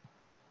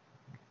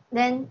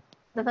 Then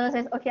the fellow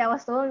says, okay, I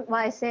was told what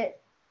I said.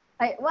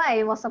 What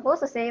I was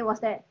supposed to say was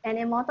that an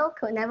immortal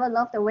could never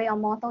love the way a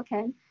mortal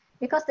can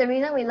because the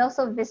reason we love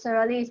so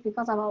viscerally is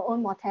because of our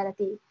own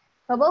mortality.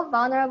 We're both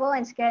vulnerable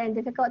and scared and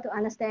difficult to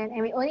understand,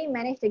 and we only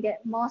manage to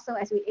get more so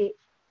as we age.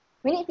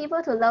 We need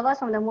people to love us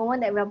from the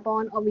moment that we're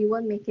born, or we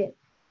won't make it.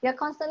 We are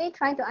constantly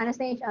trying to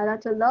understand each other,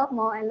 to love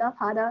more and love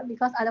harder,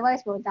 because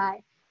otherwise we'll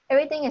die.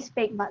 Everything is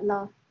fake but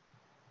love.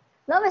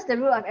 Love is the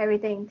root of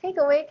everything. Take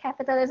away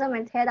capitalism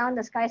and tear down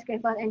the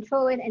skyscrapers and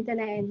throw away the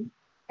internet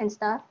and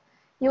stuff.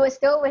 You will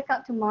still wake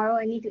up tomorrow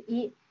and need to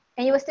eat,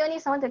 and you will still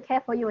need someone to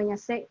care for you when you're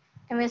sick,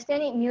 and we still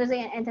need music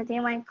and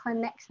entertainment and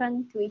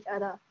connection to each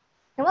other.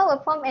 And what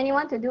will prompt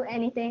anyone to do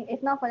anything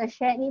if not for the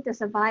shared need to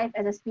survive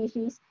as a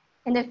species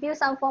and they feel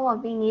some form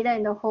of being needed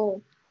in the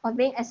whole, of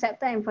being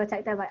accepted and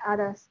protected by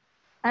others.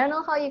 I don't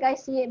know how you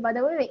guys see it, but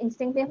the way we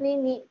instinctively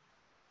need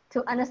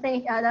to understand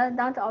each other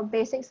down to our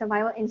basic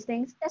survival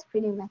instincts, that's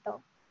pretty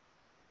metal.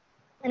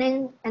 And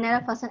then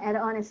another person added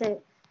on and said,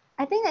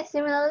 I think that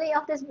similarly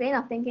of this vein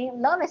of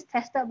thinking, love is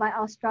tested by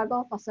our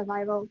struggle for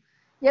survival.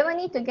 You ever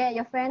need to get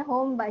your friend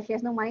home but she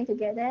has no money to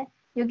get there?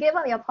 You give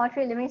up your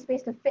paltry living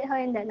space to fit her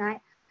in that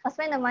night, or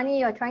spend the money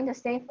you're trying to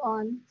save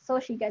on so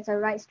she gets a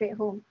ride straight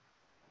home.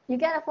 You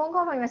get a phone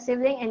call from your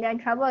sibling and they're in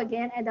trouble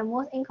again at the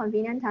most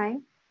inconvenient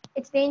time.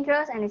 It's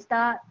dangerous and it's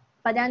dark,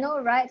 but there are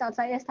no rides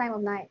outside this time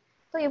of night.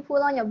 So you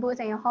pull on your boots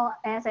and you haul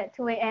ass at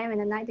 2 a.m. in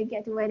the night to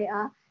get to where they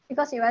are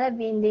because you'd rather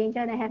be in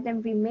danger than have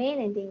them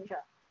remain in danger.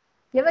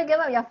 You ever give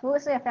up your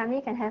food so your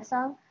family can have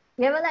some?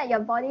 You ever let your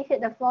body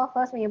hit the floor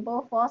first when you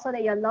both fall so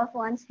that your loved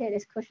one's head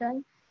is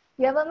cushioned?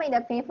 You ever make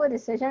the painful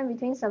decision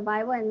between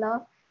survival and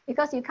love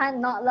because you can't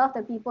not love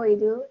the people you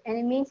do, and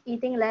it means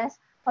eating less,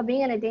 or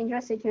being in a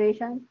dangerous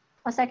situation,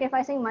 or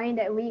sacrificing money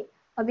that week,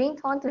 or being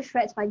torn to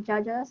shreds by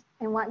judges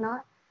and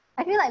whatnot?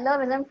 I feel like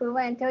love isn't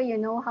proven until you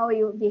know how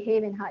you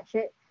behave in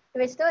hardship.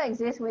 If it still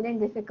exists within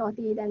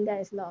difficulty, then that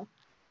is love.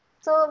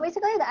 So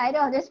basically the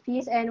idea of this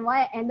piece and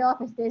why I end off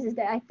with this is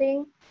that I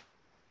think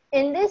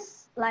in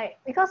this, like,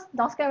 because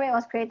Dorscon Red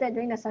was created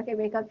during the circuit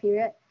breaker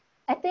period,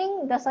 I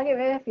think the circuit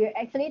breaker period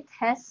actually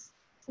tests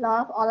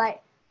love or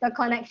like the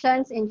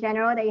connections in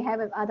general that you have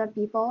with other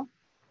people.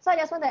 So I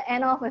just want to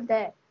end off with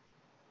that.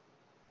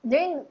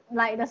 During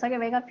like the circuit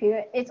breaker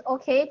period, it's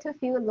okay to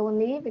feel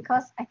lonely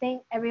because I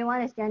think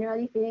everyone is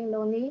generally feeling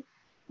lonely.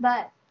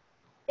 But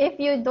if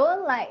you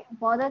don't like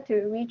bother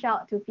to reach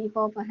out to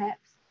people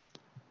perhaps,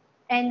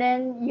 and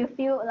then you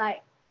feel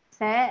like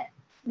sad,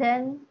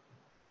 then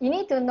you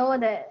need to know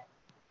that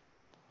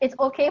it's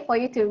okay for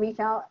you to reach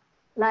out.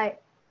 Like,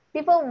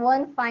 people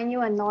won't find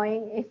you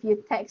annoying if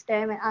you text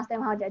them and ask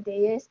them how their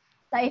day is.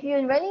 Like, if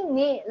you really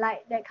need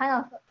like that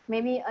kind of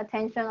maybe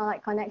attention or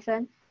like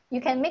connection, you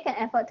can make an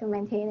effort to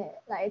maintain it.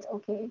 Like, it's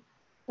okay.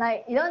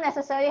 Like, you don't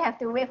necessarily have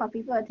to wait for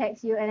people to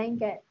text you and then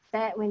get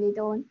sad when they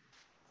don't.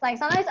 Like,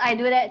 sometimes I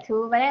do that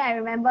too, but then I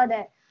remember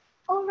that,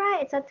 oh right,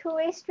 it's a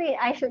two-way street.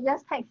 I should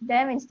just text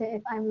them instead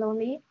if I'm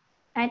lonely.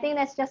 And I think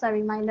that's just a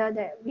reminder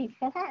that we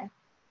can have.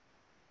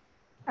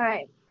 All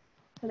right.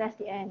 So that's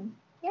the end.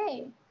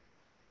 Yay.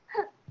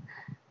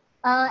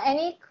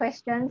 Any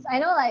questions? I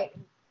know like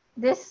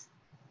this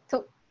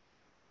took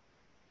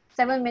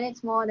 7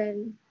 minutes more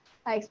than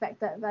I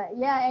expected, but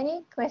yeah,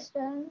 any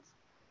questions?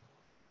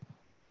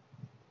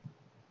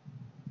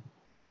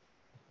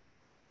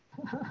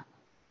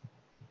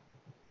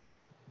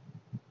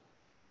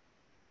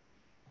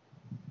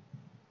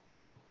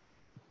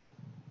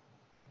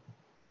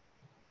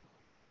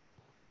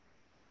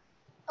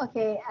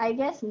 Okay, I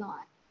guess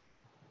not.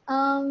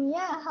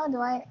 Yeah, how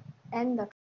do I end the